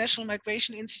unfortunately the National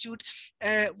Migration Institute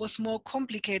was more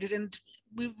complicated, and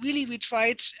we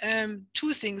tried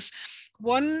two things.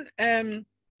 One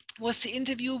was the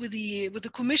interview with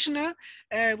the commissioner,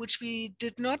 which we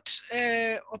did not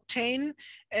obtain,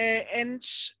 and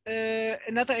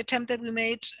another attempt that we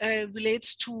made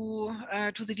relates to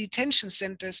the detention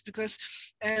centers, because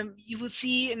you will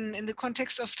see in the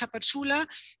context of Tapachula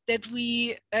that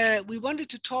we wanted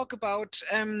to talk about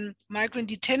migrant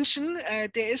detention.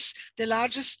 There is the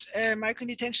largest migrant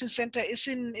detention center is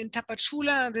in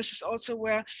Tapachula. This is also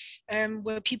where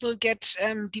people get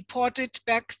deported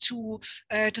back to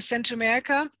Central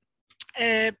America,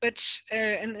 but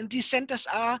these centers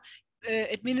are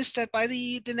administered by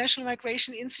the National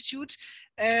Migration Institute.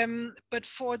 But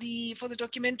for the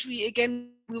documentary,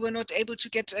 again, we were not able to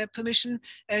get permission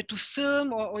to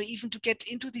film or even to get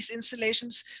into these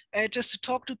installations, just to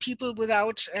talk to people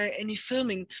without any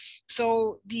filming.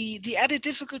 So the added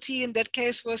difficulty in that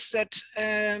case was that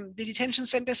the detention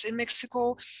centers in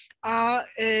Mexico are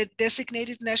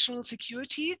designated national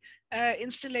security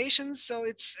installations. So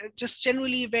it's just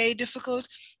generally very difficult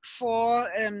for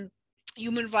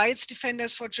human rights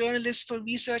defenders, for journalists, for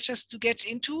researchers to get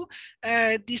into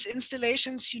these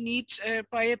installations. You need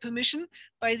prior permission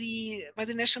by the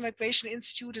National Migration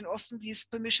Institute, and often these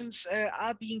permissions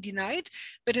are being denied.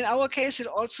 But in our case, it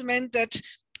also meant that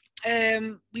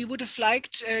we would have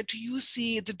liked to use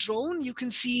the drone. You can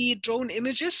see drone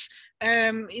images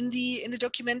in the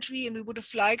documentary, and we would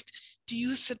have liked to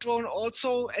use the drone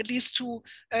also, at least to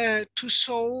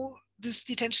show this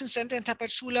detention center in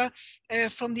Tapachula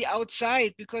from the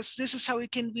outside, because this is how we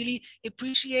can really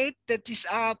appreciate that these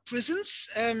are prisons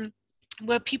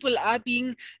where people are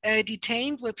being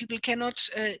detained, where people cannot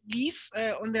leave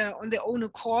on their own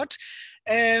accord.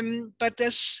 But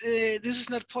this is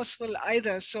not possible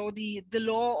either. So the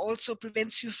law also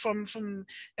prevents you from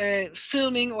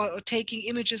filming or taking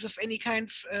images of any kind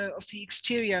of the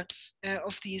exterior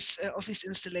of these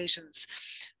installations.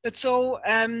 But so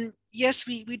yes,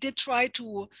 we did try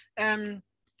to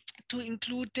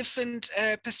include different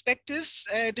perspectives,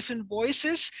 different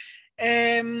voices.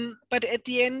 But at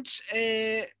the end,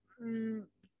 the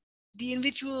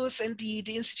individuals and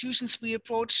the institutions we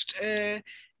approached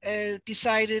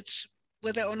decided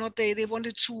whether or not they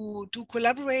wanted to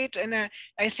collaborate. And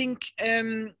I think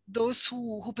those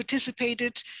who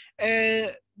participated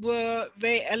were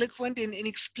very eloquent in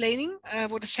explaining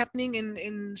what is happening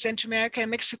in Central America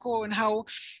and Mexico, and how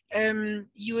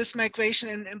US migration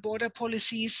and border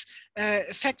policies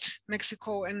affect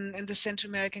Mexico and the Central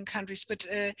American countries. But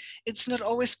it's not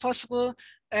always possible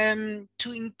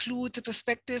to include the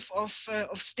perspective of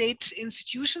state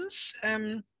institutions,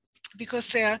 because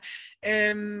they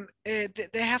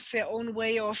have their own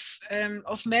way of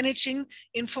managing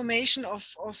information, of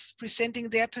presenting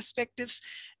their perspectives.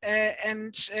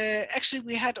 Actually,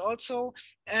 we had also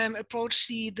approached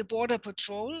the Border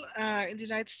Patrol in the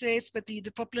United States, but the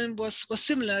problem was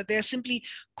similar. They're simply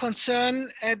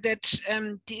concerned that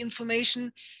the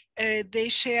information they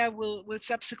share will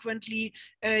subsequently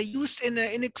used in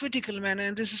a critical manner,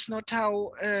 and this is not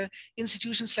how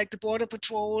institutions like the Border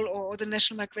Patrol or the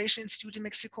National Migration Institute in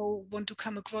Mexico want to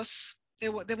come across. They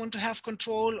want to have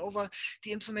control over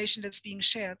the information that's being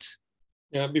shared.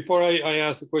 Yeah, before I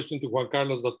ask a question to Juan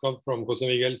Carlos that comes from Jose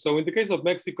Miguel. So in the case of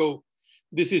Mexico,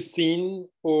 this is seen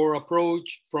or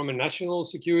approached from a national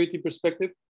security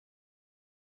perspective?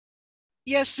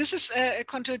 Yes, this is a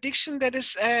contradiction that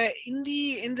is in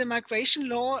the migration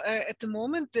law at the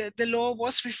moment. The law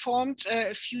was reformed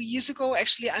a few years ago.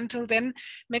 Actually, until then,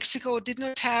 Mexico did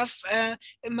not have a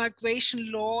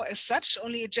migration law as such,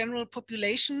 only a general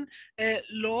population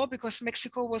law, because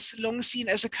Mexico was long seen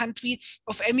as a country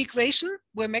of emigration,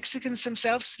 where Mexicans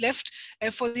themselves left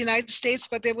for the United States,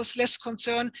 but there was less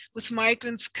concern with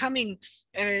migrants coming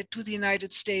to the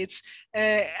United States.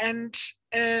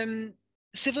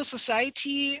 Civil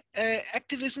society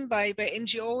activism by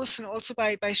NGOs and also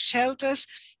by shelters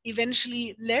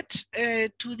eventually led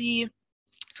to the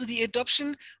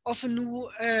adoption of a new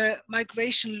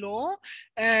migration law,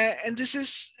 and this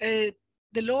is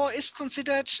the law is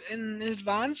considered in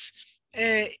advance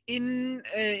in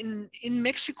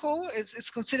Mexico. It's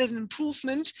considered an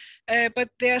improvement, but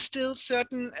there are still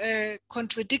certain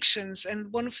contradictions, and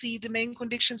one of the main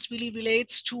contradictions really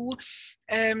relates to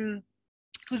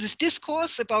this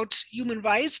discourse about human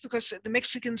rights, because the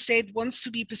Mexican state wants to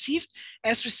be perceived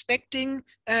as respecting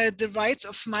the rights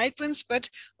of migrants, but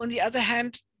on the other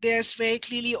hand, there's very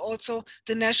clearly also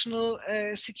the national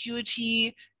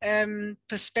security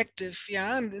perspective,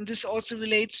 yeah, and this also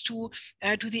relates to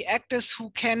the actors who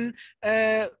can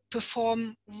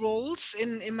perform roles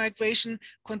in migration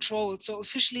control. So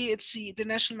officially, it's the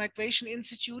National Migration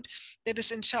Institute that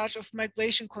is in charge of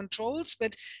migration controls,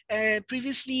 but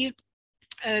previously,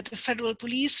 the federal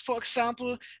police, for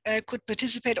example, could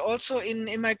participate also in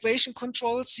immigration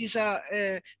controls. These are,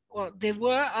 or they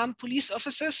were armed police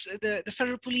officers. The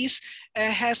federal police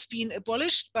has been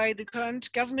abolished by the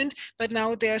current government, but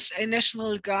now there's a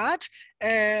National Guard,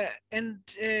 and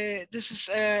this is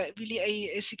really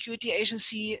a security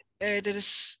agency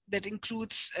that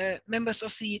includes members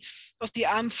of the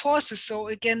armed forces. So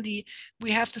again,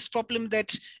 we have this problem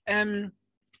that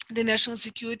the national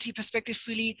security perspective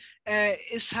really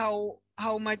is how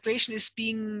migration is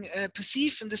being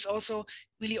perceived, and this also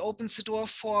really opens the door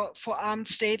for armed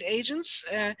state agents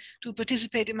to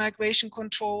participate in migration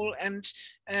control, and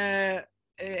at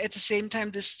the same time,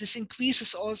 this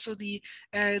increases also the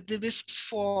risks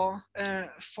for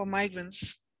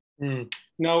migrants.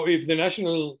 Now, if the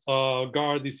National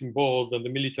Guard is involved and the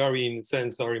military, in a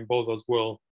sense, are involved as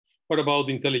well, what about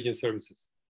the intelligence services?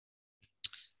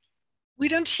 We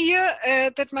don't hear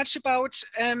that much about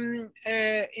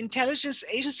intelligence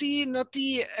agency, not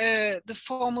the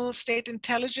formal state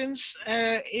intelligence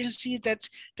agency that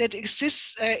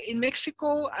exists in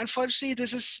Mexico. Unfortunately,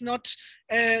 this is not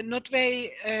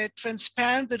very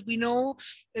transparent, but we know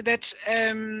that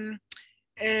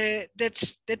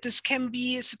that this can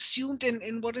be subsumed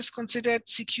in what is considered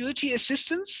security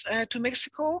assistance to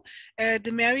Mexico.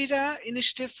 The Merida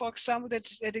initiative, for example, that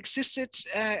existed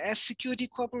as security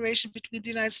cooperation between the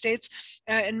United States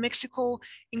and Mexico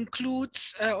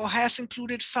includes or has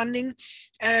included funding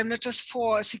not just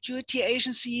for security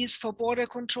agencies, for border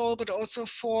control, but also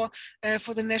for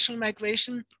the National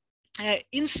Migration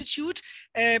Institute.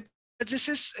 But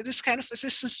this kind of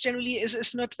assistance generally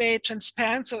is not very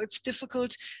transparent, so it's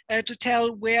difficult to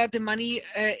tell where the money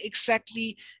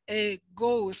exactly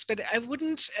goes. But I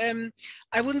wouldn't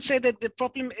say that the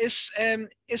problem is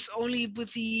only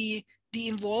with the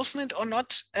involvement or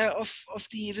not of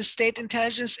the state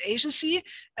intelligence agency,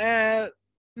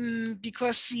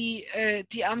 because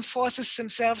the armed forces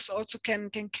themselves also can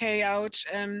carry out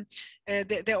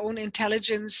their own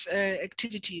intelligence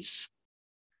activities.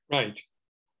 Right.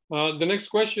 The next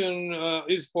question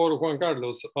is for Juan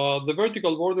Carlos. The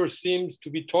vertical border seems to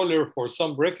be taller for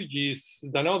some refugees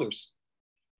than others.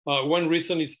 One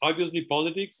reason is obviously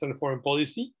politics and foreign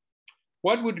policy.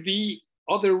 What would be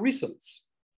other reasons?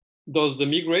 Does the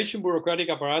migration bureaucratic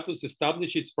apparatus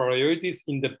establish its priorities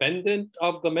independent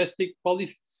of domestic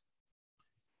policies?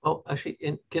 Well, actually,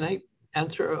 can I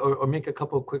answer or make a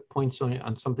couple of quick points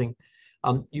on something?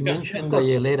 You mentioned the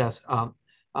hieleras.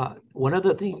 One of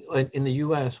the things in the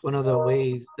US, one of the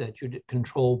ways that you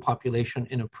control population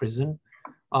in a prison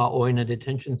or in a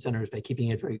detention center is by keeping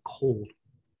it very cold.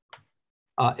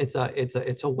 It's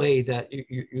a way that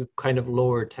you kind of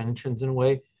lower tensions in a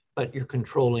way, but you're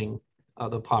controlling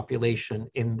the population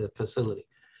in the facility,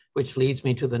 which leads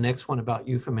me to the next one about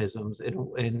euphemisms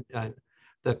and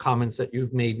the comments that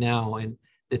you've made now in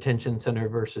detention center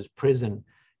versus prison.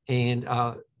 And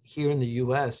here in the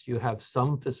US, you have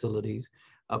some facilities.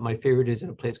 My favorite is in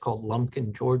a place called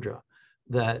Lumpkin, Georgia,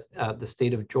 that the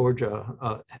state of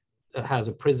Georgia has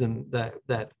a prison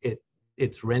that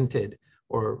it's rented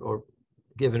or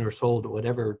given or sold or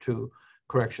whatever to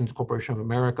Corrections Corporation of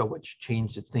America, which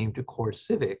changed its name to Core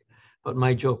Civic. But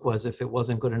my joke was, if it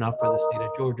wasn't good enough for the state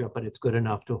of Georgia, but it's good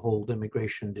enough to hold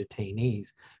immigration detainees.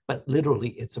 But literally,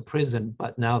 it's a prison,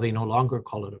 but now they no longer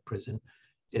call it a prison.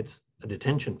 It's a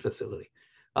detention facility.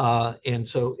 And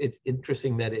so it's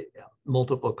interesting that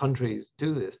multiple countries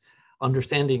do this.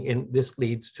 Understanding, and this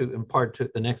leads to, in part,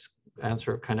 to the next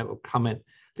answer, kind of a comment,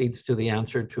 leads to the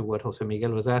answer to what Jose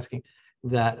Miguel was asking,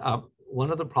 that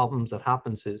one of the problems that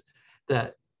happens is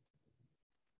that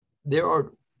there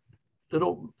are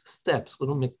little steps,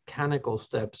 little mechanical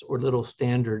steps or little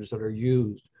standards that are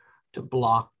used to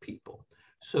block people.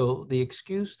 So the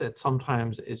excuse that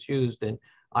sometimes is used, and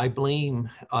I blame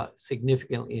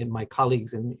significantly, and my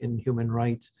colleagues in human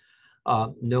rights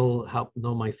know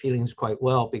my feelings quite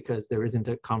well, because there isn't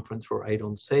a conference where I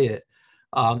don't say it,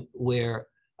 where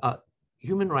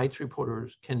human rights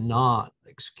reporters cannot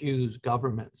excuse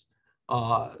governments.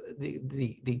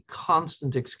 The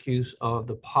constant excuse of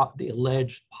the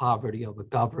alleged poverty of a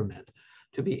government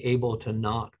to be able to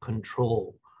not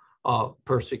control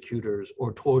persecutors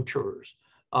or torturers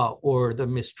or the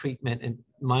mistreatment, and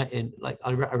like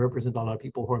I represent a lot of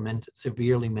people who are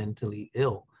severely mentally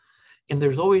ill, and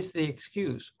there's always the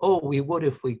excuse, oh, we would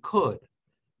if we could,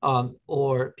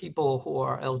 or people who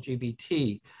are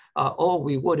LGBT, oh,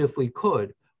 we would if we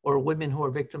could, or women who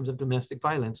are victims of domestic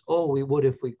violence, oh, we would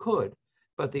if we could.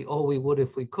 But the oh, we would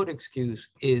if we could excuse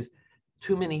is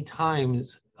too many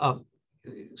times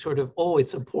sort of, oh,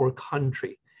 it's a poor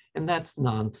country. And that's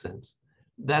nonsense.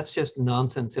 That's just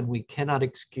nonsense. And we cannot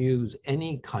excuse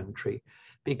any country,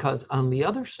 because on the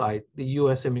other side, the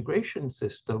US immigration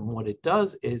system, what it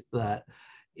does is that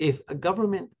if a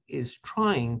government is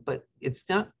trying, but it's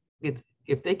not,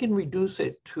 if they can reduce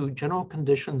it to general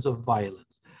conditions of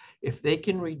violence, if they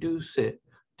can reduce it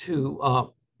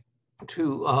to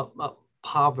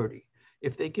poverty,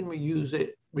 if they can reduce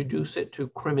it to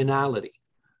criminality.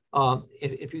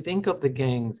 If you think of the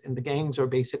gangs, and the gangs are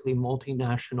basically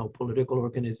multinational political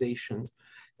organizations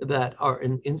that are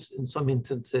in some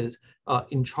instances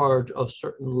in charge of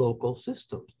certain local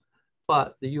systems.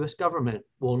 But the US government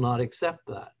will not accept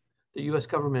that. The US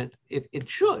government, if it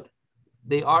should,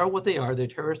 they are what they are, they're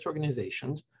terrorist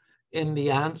organizations. And the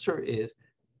answer is,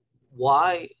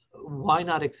 why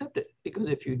not accept it? Because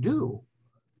if you do,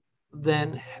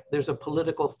 then there's a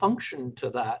political function to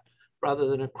that rather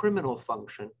than a criminal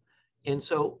function. And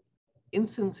so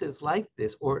instances like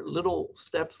this, or little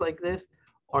steps like this,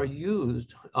 are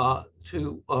used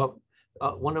to,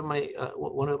 one of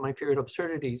my favorite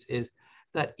absurdities is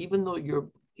that even though you're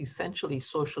essentially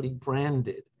socially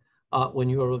branded, when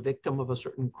you are a victim of a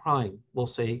certain crime, we'll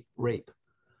say rape.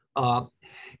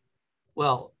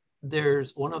 Well,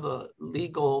 there's one of the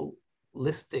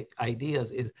legalistic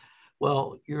ideas is,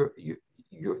 well,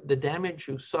 the damage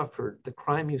you suffered, the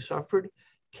crime you suffered,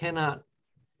 cannot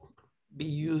be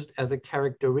used as a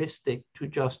characteristic to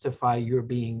justify your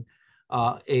being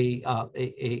a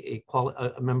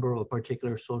member of a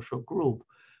particular social group,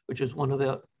 which is one of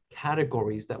the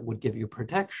categories that would give you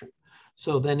protection.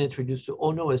 So then it's reduced to,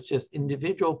 oh no, it's just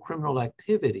individual criminal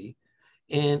activity.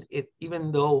 And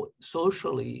even though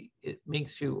socially it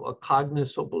makes you a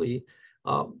cognizably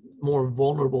more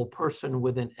vulnerable person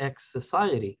within X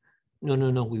society,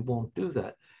 no, we won't do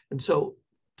that. And so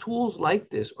tools like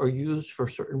this are used for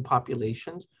certain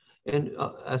populations. And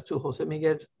as to Jose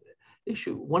Miguel's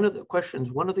issue, one of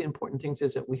the important things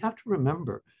is that we have to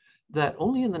remember that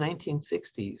only in the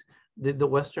 1960s did the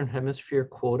Western Hemisphere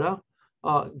quota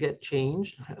get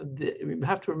changed. We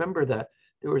have to remember that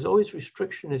there was always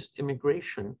restrictionist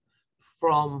immigration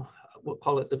from, we'll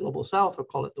call it the global south or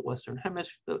call it the Western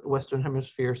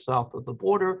Hemisphere south of the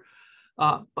border.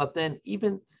 But then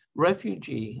even the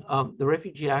Refugee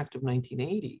Act of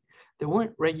 1980, there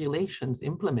weren't regulations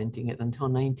implementing it until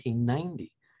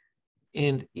 1990.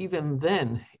 And even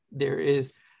then, we're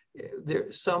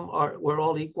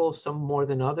all equal, some more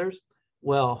than others.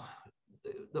 Well,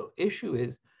 the issue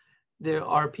is there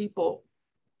are people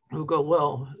who go,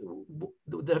 well,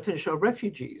 the definition of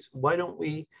refugees, why don't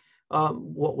we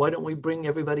bring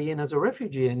everybody in as a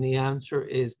refugee? And the answer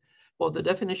is, well, the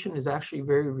definition is actually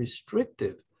very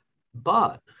restrictive,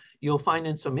 but you'll find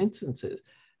in some instances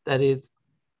that it's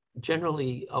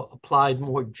generally applied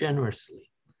more generously.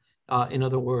 In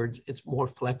other words, it's more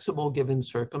flexible given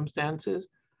circumstances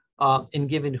and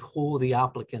given who the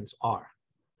applicants are.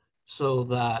 So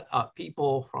that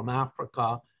people from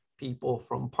Africa, people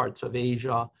from parts of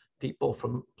Asia, people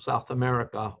from South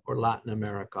America or Latin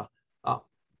America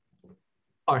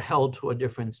are held to a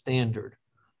different standard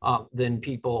than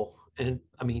people. And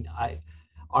I mean,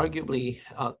 arguably,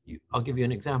 I'll give you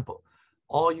an example.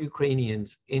 All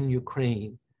Ukrainians in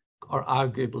Ukraine are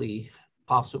arguably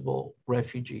possible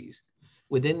refugees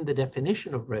within the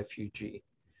definition of refugee,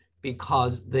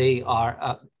 because they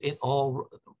are in all,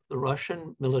 the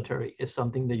Russian military is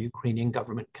something the Ukrainian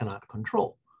government cannot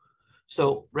control.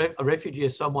 So a refugee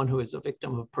is someone who is a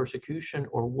victim of persecution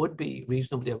or would be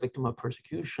reasonably a victim of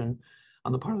persecution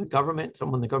on the part of the government,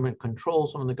 someone the government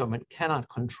controls, someone the government cannot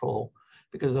control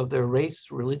because of their race,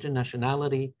 religion,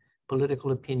 nationality,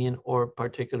 political opinion, or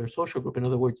particular social group. In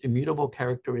other words, immutable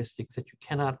characteristics that you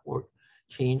cannot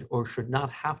change or should not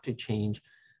have to change,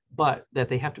 but that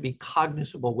they have to be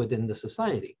cognizable within the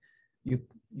society.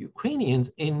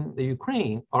 Ukrainians in the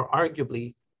Ukraine are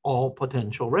arguably all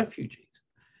potential refugees,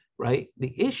 right?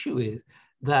 The issue is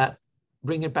that,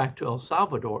 bring it back to El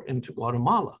Salvador and to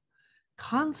Guatemala,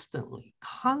 constantly,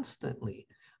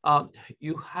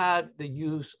 you had the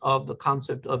use of the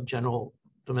concept of general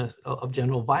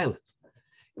violence.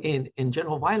 And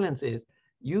general violence is,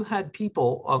 you had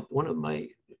people, one of my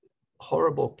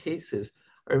horrible cases,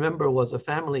 I remember, was a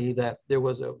family that there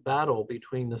was a battle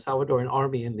between the Salvadoran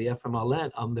army and the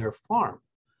FMLN on their farm.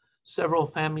 Several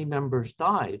family members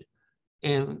died,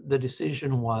 and the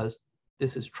decision was,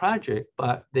 this is tragic,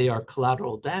 but they are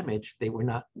collateral damage. They were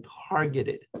not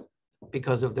targeted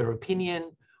because of their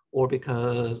opinion or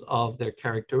because of their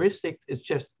characteristics. It's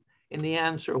just, and the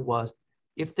answer was,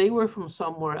 if they were from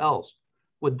somewhere else,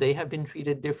 would they have been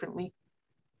treated differently?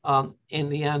 And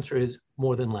the answer is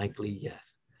more than likely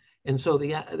yes. And so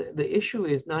the issue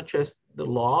is not just the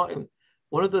law. And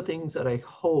one of the things that I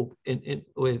hope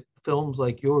with films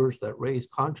like yours that raise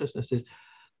consciousness is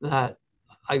that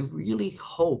I really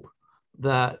hope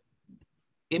that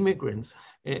immigrants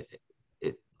in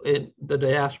the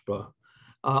diaspora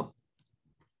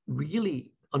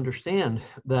really understand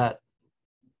that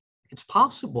it's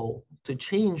possible to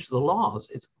change the laws.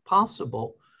 It's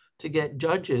possible to get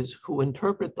judges who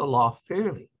interpret the law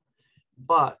fairly.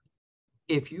 But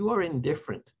if you are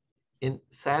indifferent, and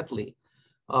sadly,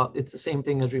 it's the same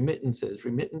thing as remittances.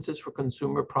 Remittances for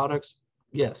consumer products,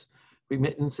 yes.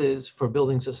 Remittances for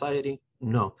building society,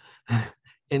 no.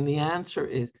 And the answer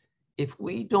is, if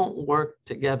we don't work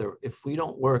together, if we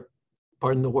don't work,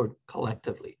 pardon the word,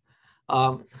 collectively,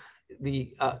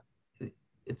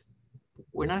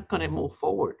 we're not going to move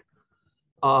forward.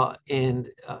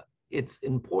 It's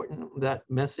important that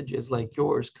messages like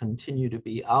yours continue to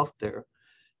be out there,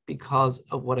 because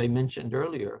of what I mentioned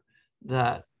earlier,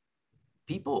 that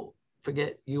people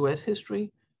forget US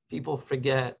history, people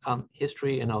forget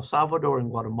history in El Salvador, in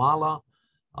Guatemala,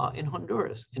 in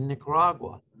Honduras, in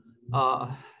Nicaragua,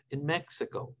 in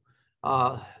Mexico.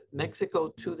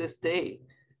 Mexico to this day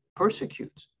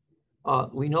persecutes.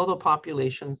 We know the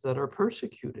populations that are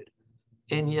persecuted,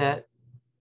 and yet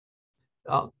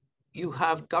you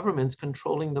have governments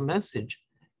controlling the message,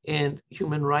 and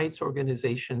human rights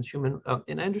organizations,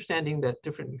 and understanding that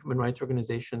different human rights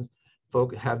organizations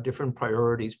have different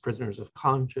priorities, prisoners of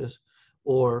conscience,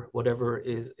 or whatever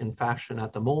is in fashion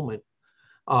at the moment.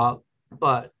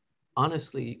 But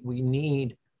honestly, we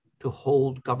need to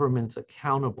hold governments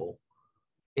accountable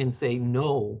and say,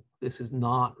 no, this is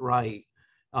not right.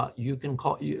 You can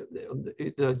call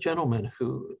the gentleman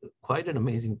who, quite an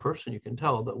amazing person, you can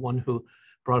tell, the one who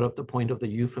brought up the point of the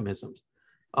euphemisms.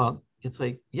 It's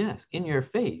like, yes, in your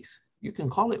face, you can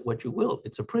call it what you will.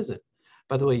 It's a prison.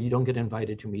 By the way, you don't get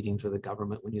invited to meetings with the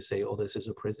government when you say, oh, this is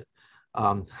a prison.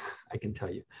 I can tell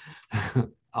you.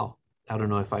 I don't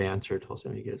know if I answered Jose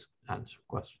Miguel's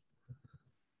question.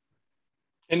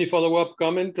 Any follow-up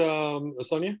comment,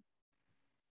 Sonja?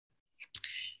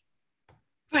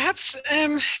 Perhaps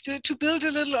to build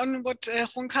a little on what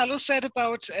Juan Carlos said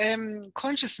about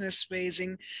consciousness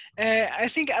raising, I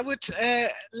think I would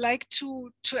like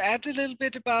to add a little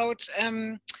bit about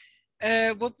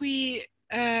what we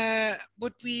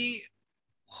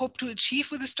hope to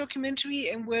achieve with this documentary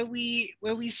and where we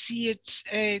see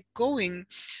it going.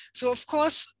 So of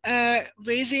course,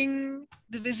 raising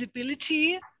the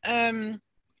visibility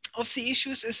of the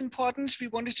issues is important. We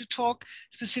wanted to talk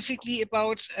specifically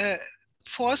about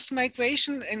forced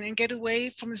migration and get away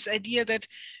from this idea that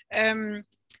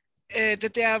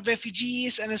that there are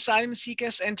refugees and asylum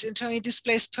seekers and internally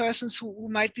displaced persons who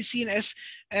might be seen as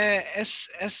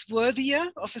worthier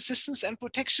of assistance and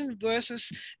protection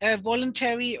versus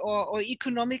voluntary or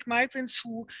economic migrants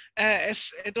who,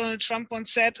 as Donald Trump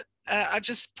once said, are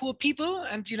just poor people,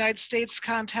 and the United States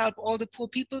can't help all the poor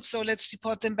people, so let's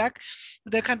deport them back to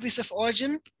their countries of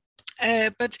origin.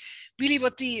 But really,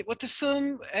 what the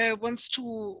film wants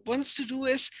to do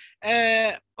is,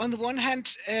 on the one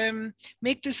hand,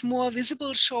 make this more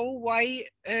visible, show why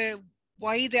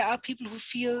there are people who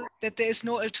feel that there is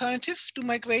no alternative to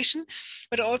migration,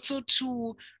 but also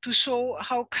to show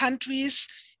how countries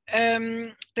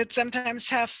that sometimes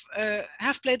have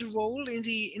played a role in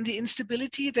the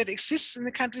instability that exists in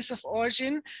the countries of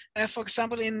origin, for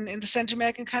example, in the Central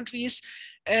American countries,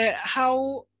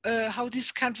 how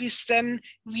these countries then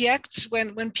react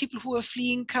when people who are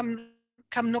fleeing come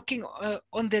knocking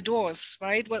on their doors,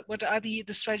 right? What are the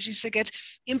strategies that get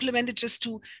implemented just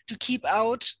to keep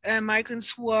out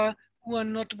migrants who are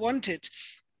not wanted?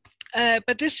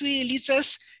 But this really leads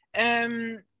us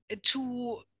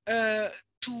to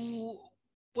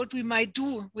what we might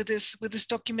do with this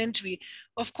documentary.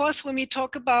 Of course, when we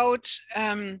talk about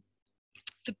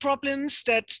the problems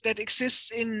that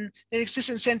exist in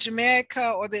Central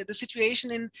America, or the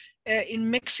situation in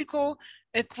Mexico,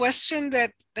 a question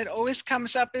that always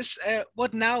comes up is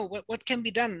what now? What can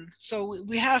be done? So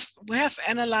we have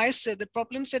analyzed the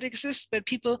problems that exist, but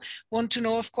people want to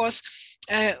know, of course,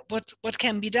 what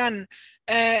can be done.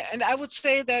 And I would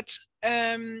say that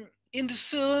in the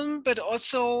film, but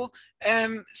also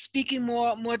speaking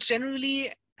more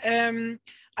generally,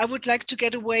 I would like to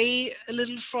get away a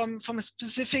little from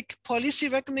specific policy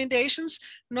recommendations,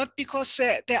 not because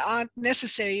they aren't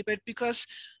necessary, but because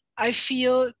I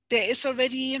feel there is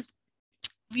already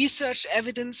research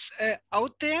evidence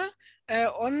out there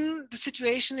on the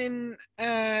situation in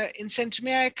Central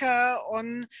America,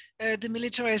 on the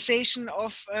militarization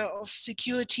of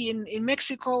security in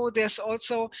Mexico. There's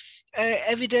also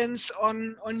evidence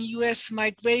on US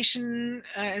migration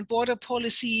and border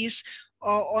policies,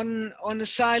 or on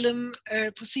asylum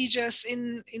procedures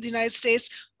in the United States.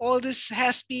 All this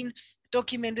has been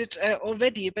documented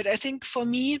already, but I think for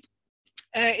me,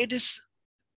 it is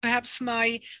perhaps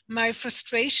my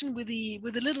frustration with the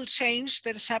little change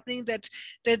that is happening that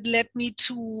led me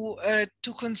to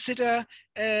consider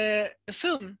a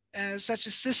film such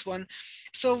as this one.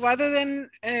 So rather than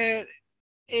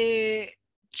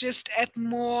just add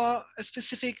more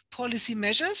specific policy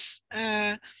measures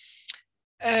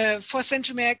for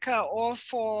Central America or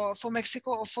for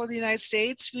Mexico or for the United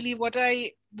States, really what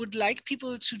I would like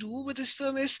people to do with this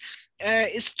film is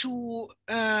to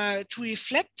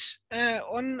reflect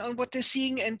on what they're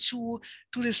seeing and to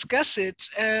discuss it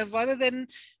rather than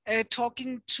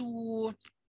talking to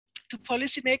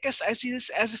policymakers. I see this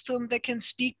as a film that can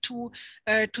speak to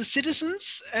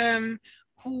citizens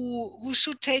who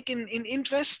should take an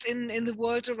interest in the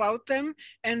world around them,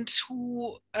 and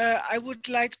who I would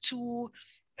like to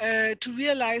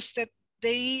realize that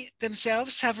they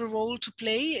themselves have a role to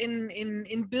play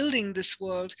in building this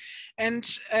world. And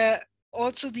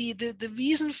also the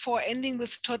reason for ending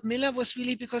with Todd Miller was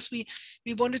really because we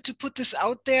wanted to put this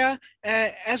out there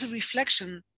as a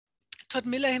reflection. Todd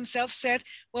Miller himself said,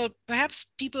 well, perhaps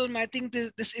people might think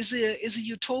that this is a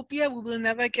utopia. We will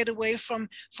never get away from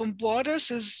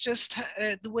borders. It's just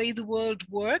the way the world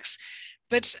works.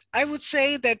 But I would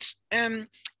say that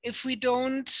if we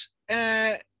don't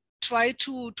try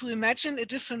to imagine a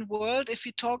different world, if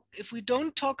we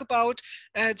don't talk about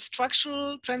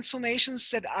structural transformations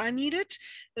that are needed,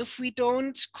 if we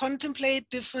don't contemplate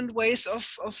different ways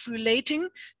of relating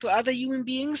to other human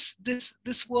beings, this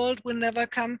world will never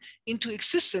come into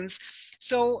existence.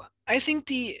 So I think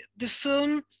the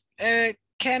film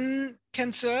can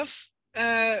serve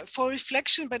for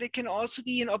reflection, but it can also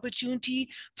be an opportunity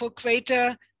for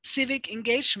greater civic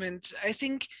engagement. I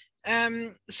think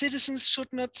citizens should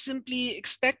not simply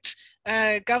expect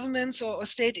governments or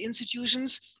state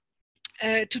institutions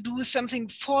to do something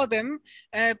for them,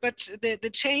 but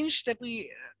the change that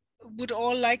we would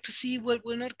all like to see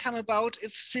will not come about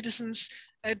if citizens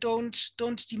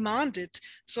don't demand it.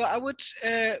 So I would,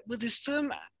 with this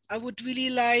film, I would really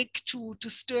like to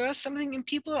stir something in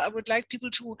people. I would like people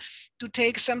to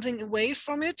take something away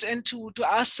from it and to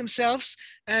ask themselves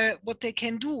what they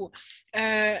can do.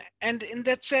 And in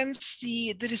that sense,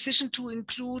 the decision to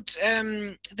include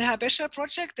the Habesha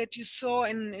project that you saw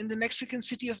in the Mexican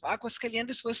city of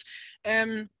Aguascalientes was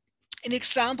an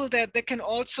example that can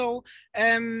also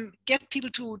get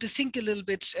people to think a little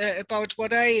bit about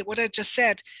what I just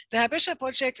said. The Habesha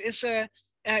project is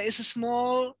a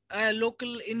small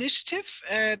local initiative.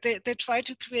 They try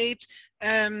to create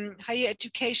higher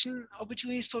education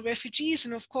opportunities for refugees,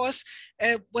 and of course,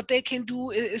 what they can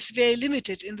do is very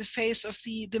limited in the face of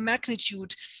the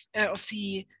magnitude of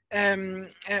the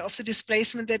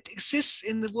displacement that exists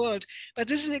in the world. But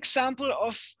this is an example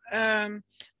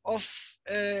of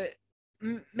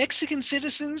Mexican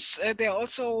citizens. There are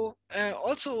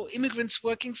also immigrants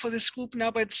working for this group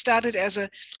now, but it started as a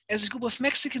group of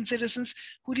Mexican citizens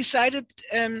who decided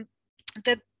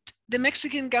that the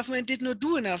Mexican government did not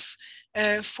do enough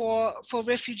for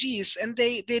refugees, and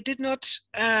they did not.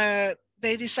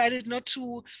 They decided not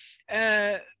to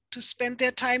spend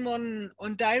their time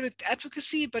on direct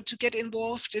advocacy, but to get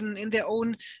involved in their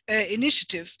own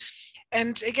initiative.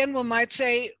 And again, one might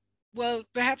say, well,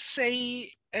 perhaps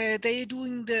they're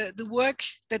doing the work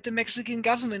that the Mexican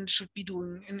government should be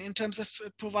doing in terms of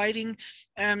providing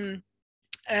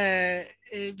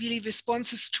really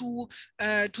responses to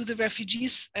the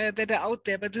refugees that are out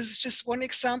there. But this is just one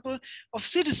example of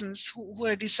citizens who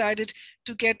are decided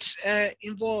to get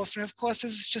involved. And of course,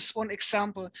 this is just one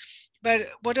example. But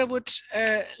what I would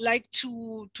like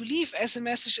to leave as a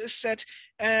message is that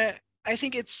I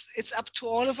think it's up to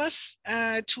all of us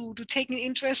to take an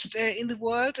interest in the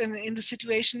world and in the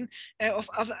situation of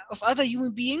other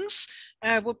human beings.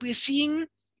 What we're seeing,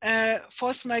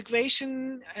 forced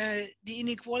migration, the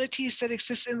inequalities that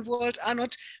exist in the world are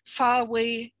not far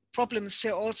away problems.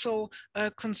 They also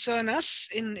concern us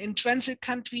in transit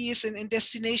countries and in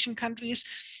destination countries.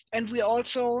 And we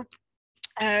also,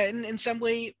 in some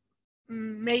way,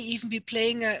 may even be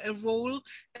playing a role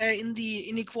in the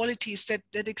inequalities that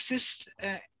exist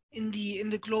in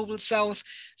the global south.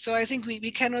 So I think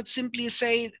we cannot simply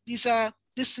say these are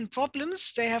distant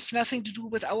problems. They have nothing to do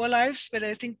with our lives, but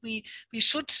I think we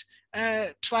should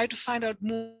try to find out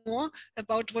more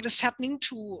about what is happening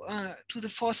to the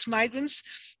forced migrants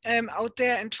out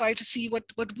there, and try to see what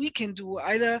we can do,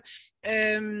 either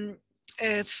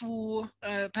through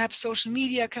perhaps social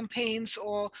media campaigns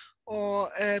or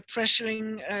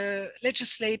pressuring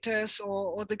legislators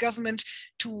or the government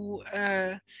to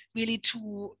really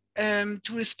to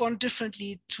respond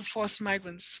differently to forced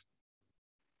migrants.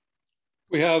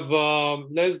 We have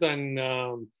less than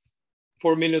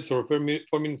 4 minutes or 4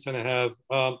 minutes and a half.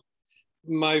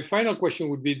 My final question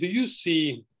would be, do you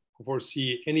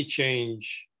foresee any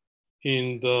change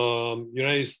in the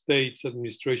United States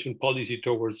administration policy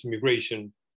towards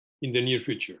immigration in the near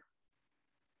future?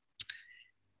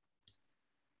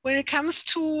 When it comes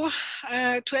to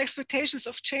expectations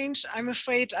of change, I'm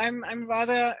afraid I'm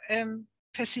rather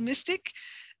pessimistic.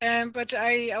 But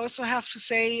I also have to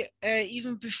say,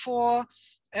 even before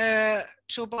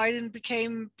Joe Biden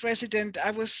became president, I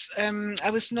was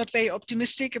not very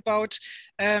optimistic about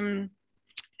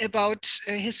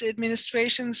his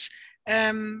administration's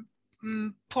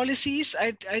policies.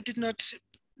 I did not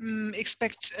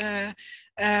expect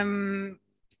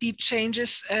deep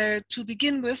changes to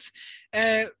begin with,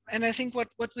 and I think what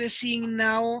we're seeing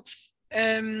now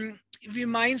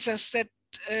reminds us that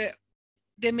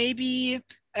there may be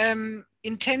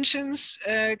intentions.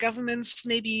 Governments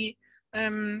may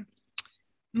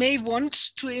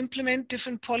want to implement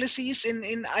different policies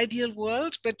in ideal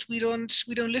world, but we don't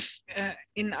live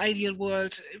in ideal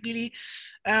world. Really,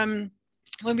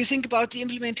 when we think about the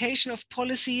implementation of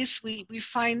policies, we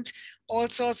find all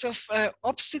sorts of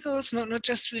obstacles, not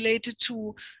just related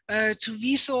to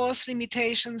resource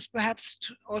limitations, perhaps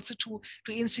also to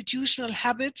institutional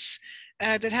habits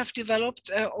that have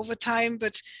developed over time,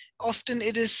 but often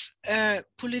it is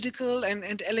political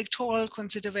and electoral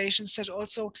considerations that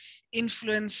also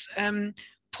influence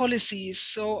policies.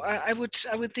 So I would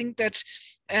think that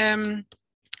in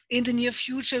the near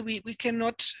future we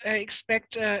cannot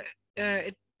expect a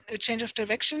change of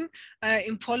direction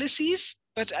in policies.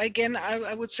 But again,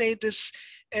 I would say this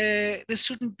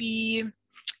shouldn't be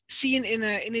seen in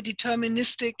a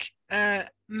deterministic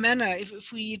manner.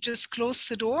 If we just close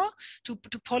the door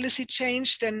to policy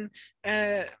change, then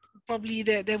probably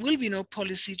there will be no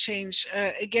policy change.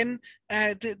 Again,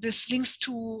 this links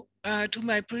to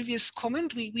my previous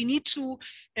comment. We need to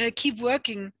keep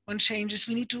working on changes.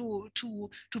 We need to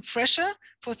pressure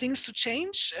for things to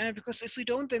change, because if we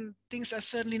don't, then things are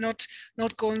certainly not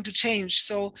going to change.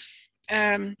 So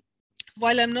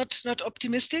while I'm not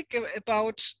optimistic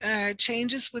about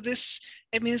changes with this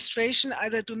administration,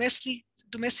 either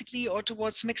domestically or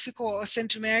towards Mexico or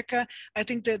Central America, I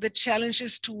think the challenge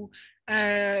is to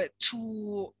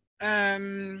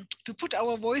put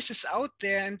our voices out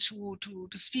there and to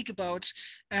speak about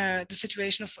the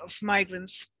situation of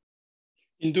migrants.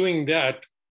 In doing that,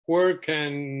 where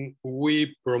can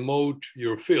we promote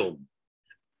your film?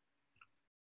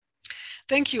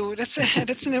 Thank you. That's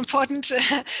an important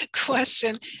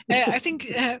question. I think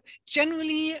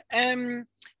generally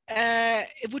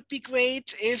it would be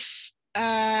great if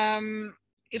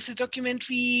the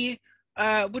documentary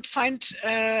would find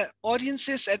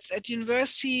audiences at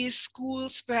universities,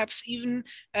 schools, perhaps even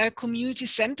community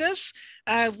centers.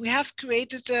 We have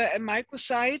created a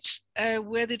microsite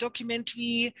where the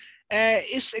documentary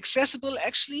is accessible,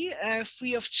 actually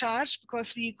free of charge,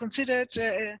 because we consider it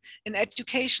an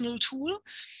educational tool.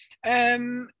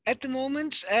 At the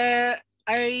moment,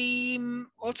 I'm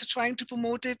also trying to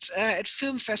promote it at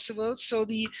film festivals. So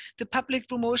the public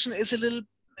promotion is a little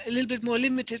bit more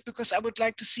limited, because I would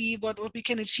like to see what we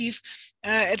can achieve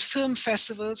at film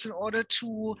festivals in order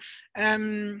to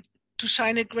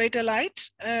shine a greater light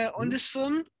on this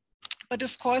film. But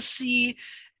of course, the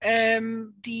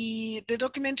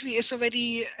documentary is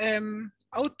already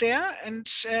out there, and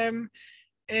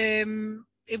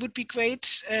it would be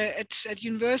great at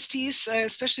universities,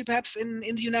 especially perhaps in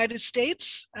the United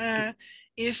States,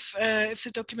 if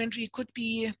the documentary could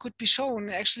be shown.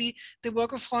 Actually, the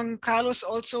work of Juan Carlos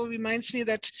also reminds me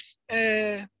that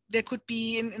there could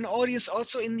be an audience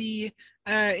also in the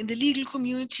legal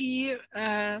community.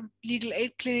 Legal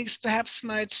aid clinics perhaps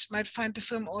might find the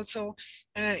film also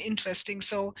interesting.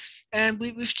 So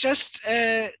we've just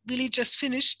really just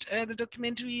finished the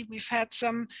documentary. We've had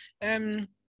some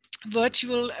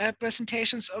virtual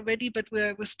presentations already, but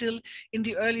we're still in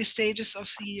the early stages of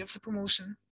the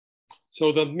promotion.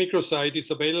 So the microsite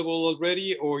is available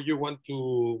already, or you want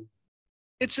to?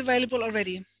 It's available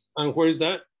already. And where is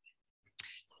that?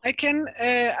 I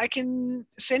can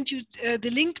send you the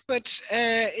link, but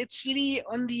it's really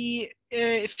on the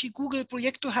if you Google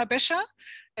Proyecto Habesha,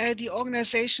 the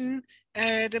organization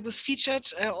that was featured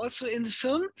also in the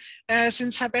film.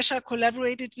 Since Habesha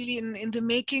collaborated really in the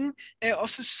making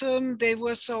of this film, they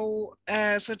were so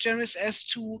generous as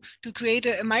to create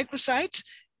a microsite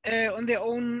on their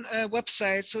own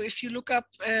website. So if you look up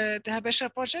the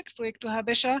Habesha project, Proyecto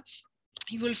Habesha,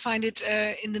 you will find it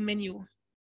in the menu.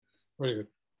 Very good.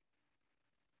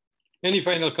 Any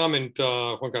final comment,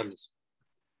 Juan Carlos?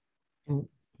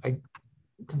 I'm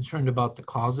concerned about the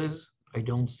causes. I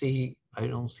don't see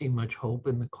much hope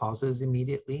in the causes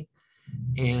immediately,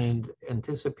 and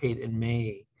anticipate in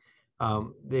May.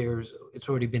 It's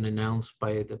already been announced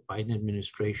by the Biden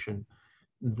administration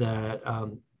that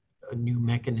a new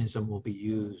mechanism will be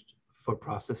used for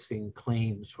processing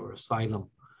claims for asylum,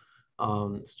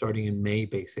 starting in May,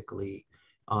 basically,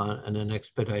 on an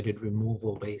expedited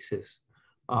removal basis,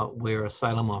 where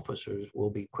asylum officers will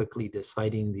be quickly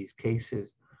deciding these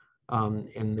cases,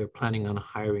 and they're planning on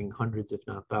hiring hundreds, if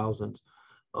not thousands,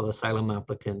 of asylum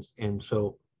applicants. And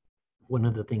so one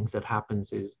of the things that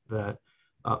happens is that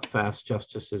fast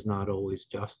justice is not always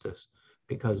justice,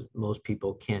 because most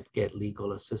people can't get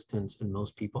legal assistance, and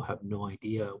most people have no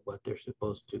idea what they're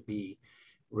supposed to be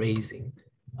raising.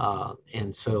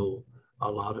 And so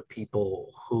a lot of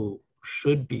people who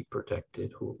should be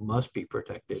protected, who must be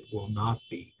protected, will not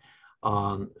be,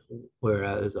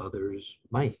 whereas others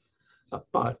might.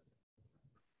 But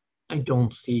I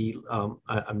don't see,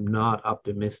 I'm not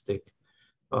optimistic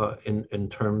in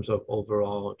terms of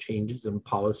overall changes in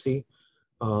policy,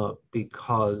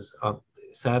 because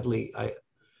sadly,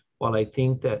 while I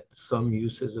think that some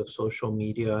uses of social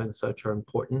media and such are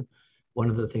important, one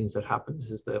of the things that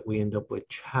happens is that we end up with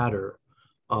chatter.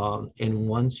 And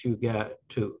once you get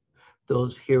to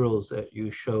those heroes that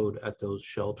you showed at those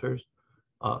shelters,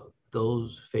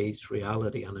 those face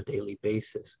reality on a daily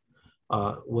basis,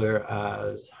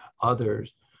 whereas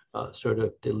others sort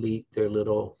of delete their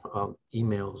little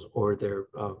emails or their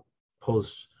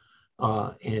posts,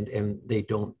 and they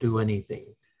don't do anything.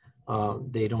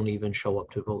 They don't even show up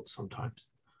to vote sometimes.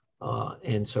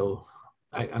 And so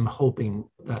I'm hoping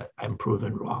that I'm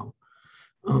proven wrong,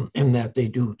 and that they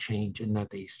do change, and that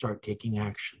they start taking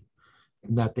action,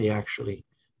 and that they actually,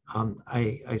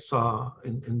 I saw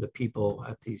in the people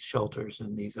at these shelters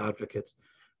and these advocates,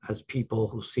 as people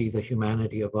who see the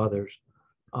humanity of others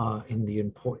and the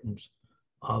importance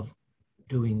of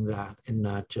doing that and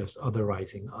not just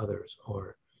otherizing others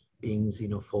or being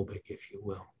xenophobic, if you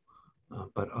will,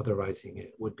 but otherizing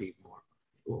it would be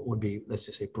let's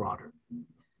just say broader.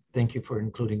 Thank you for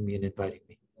including me and inviting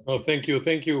me. Oh, thank you,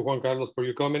 Juan Carlos, for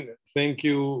your comment. Thank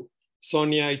you,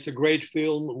 Sonja. It's a great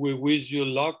film. We wish you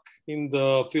luck in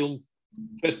the film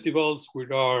festivals,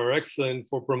 which are excellent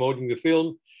for promoting the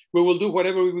film. We will do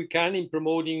whatever we can in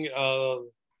promoting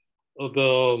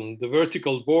the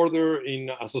vertical border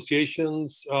in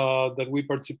associations that we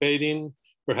participate in.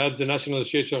 Perhaps the National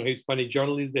Association of Hispanic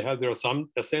Journalists, they have their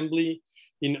assembly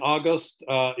in August.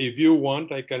 If you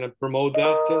want, I can promote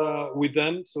that with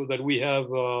them so that we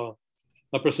have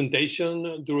a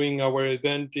presentation during our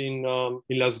event in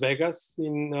Las Vegas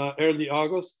in early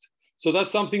August. So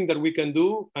that's something that we can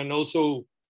do. And also,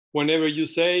 whenever you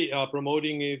say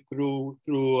promoting it through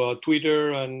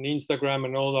Twitter and Instagram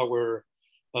and all our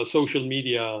social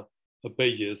media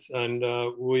pages. And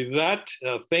with that,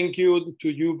 thank you to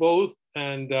you both.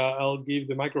 And I'll give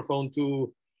the microphone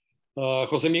to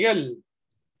Jose Miguel.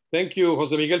 Thank you,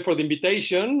 Jose Miguel, for the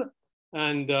invitation.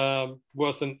 And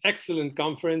was an excellent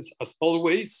conference, as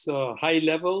always, high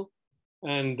level.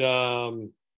 And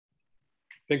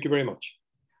thank you very much.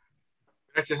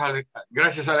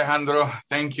 Gracias, Alejandro.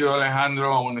 Thank you,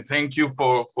 Alejandro. I want to thank you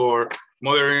for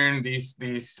moderating this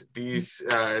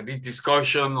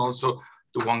discussion. Also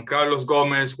to Juan Carlos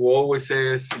Gómez, who always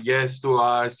says yes to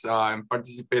us and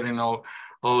participating in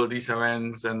all these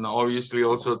events. And obviously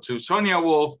also to Sonja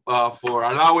Wolf for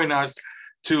allowing us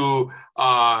to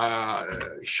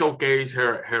showcase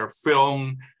her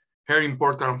film, her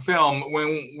important film.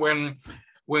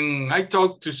 When I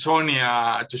talked to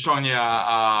Sonja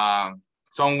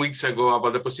some weeks ago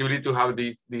about the possibility to have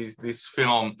this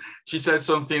film, she said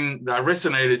something that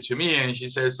resonated to me, and she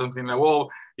said something like, well,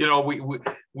 you know,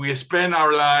 we spend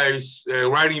our lives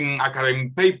writing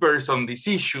academic papers on these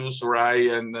issues, right?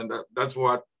 And that's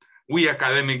what we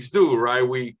academics do, right?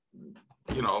 We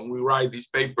write these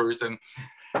papers and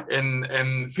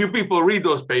few people read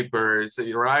those papers,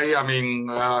 right? I mean,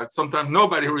 sometimes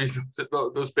nobody reads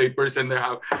those papers and they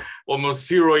have almost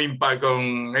zero impact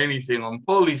on anything, on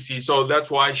policy. So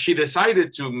that's why she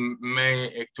decided to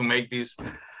make this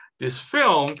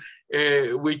film,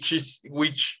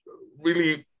 which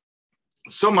really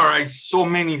summarizes so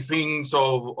many things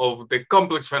of the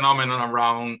complex phenomenon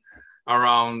around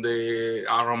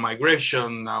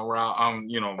migration, around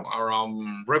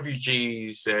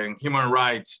refugees and human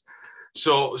rights.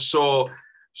 So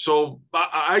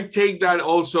I take that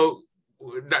also,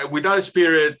 that with that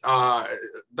spirit,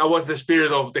 that was the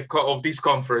spirit of this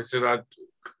conference, that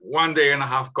 1.5 day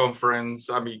conference.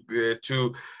 I mean,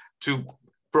 to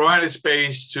provide a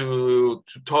space to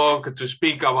talk, to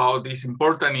speak about these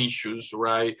important issues,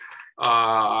 right?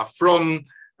 From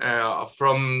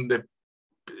the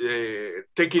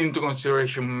taking into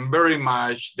consideration very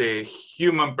much the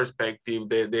human perspective,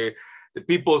 the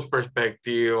people's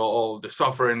perspective of the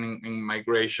suffering in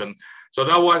migration. So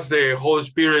that was the whole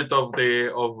spirit of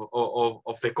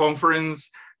the conference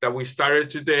that we started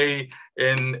today,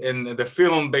 and the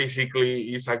film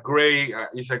basically is a great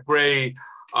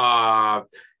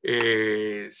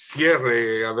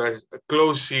cierre,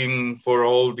 closing for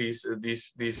all this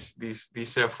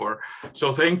effort.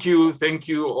 So thank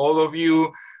you all of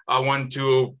you. I want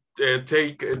to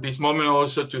take this moment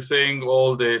also to thank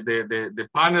all the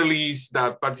panelists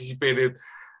that participated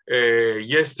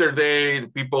yesterday, the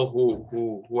people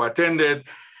who attended.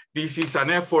 This is an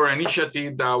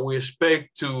initiative that we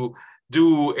expect to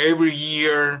do every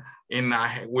year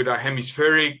with a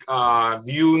hemispheric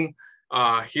view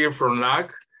here from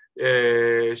LACC.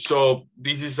 So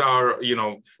this is our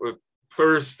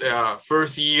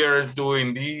first year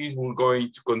doing this. We're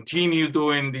going to continue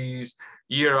doing this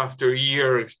year after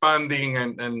year, expanding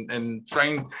and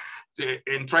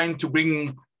trying to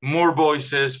bring more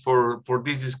voices for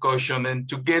this discussion, and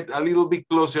to get a little bit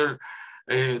closer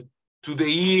to the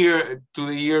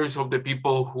ears of the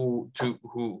people who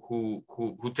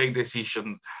take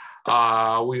decisions.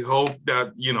 We hope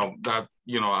that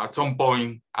at some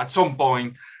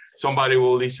point somebody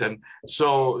will listen.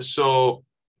 So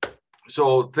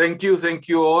thank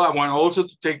you all. I want also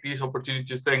to take this opportunity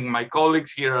to thank my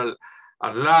colleagues here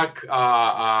at LACC,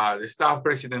 the staff,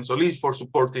 President Solis, for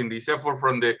supporting this effort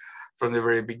from the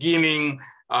very beginning.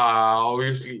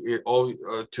 Obviously,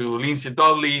 to Lindsay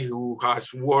Dudley, who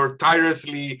has worked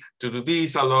tirelessly to do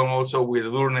this, along also with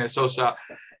Lourdes Sosa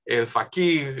El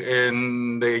Fakir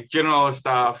and the general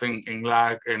staff in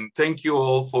LACC. And thank you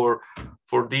all for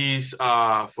this,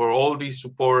 for all this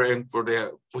support and for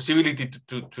the possibility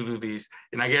to do this.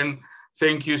 And again,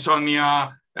 thank you,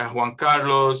 Sonja, Juan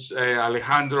Carlos,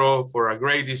 Alejandro, for a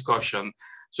great discussion.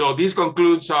 So this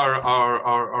concludes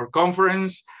our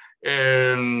conference.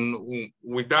 And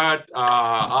with that,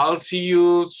 I'll see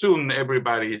you soon,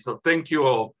 everybody. So thank you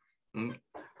all.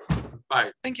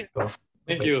 Bye. Thank you.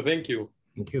 Thank you. Thank you.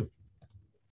 Thank you.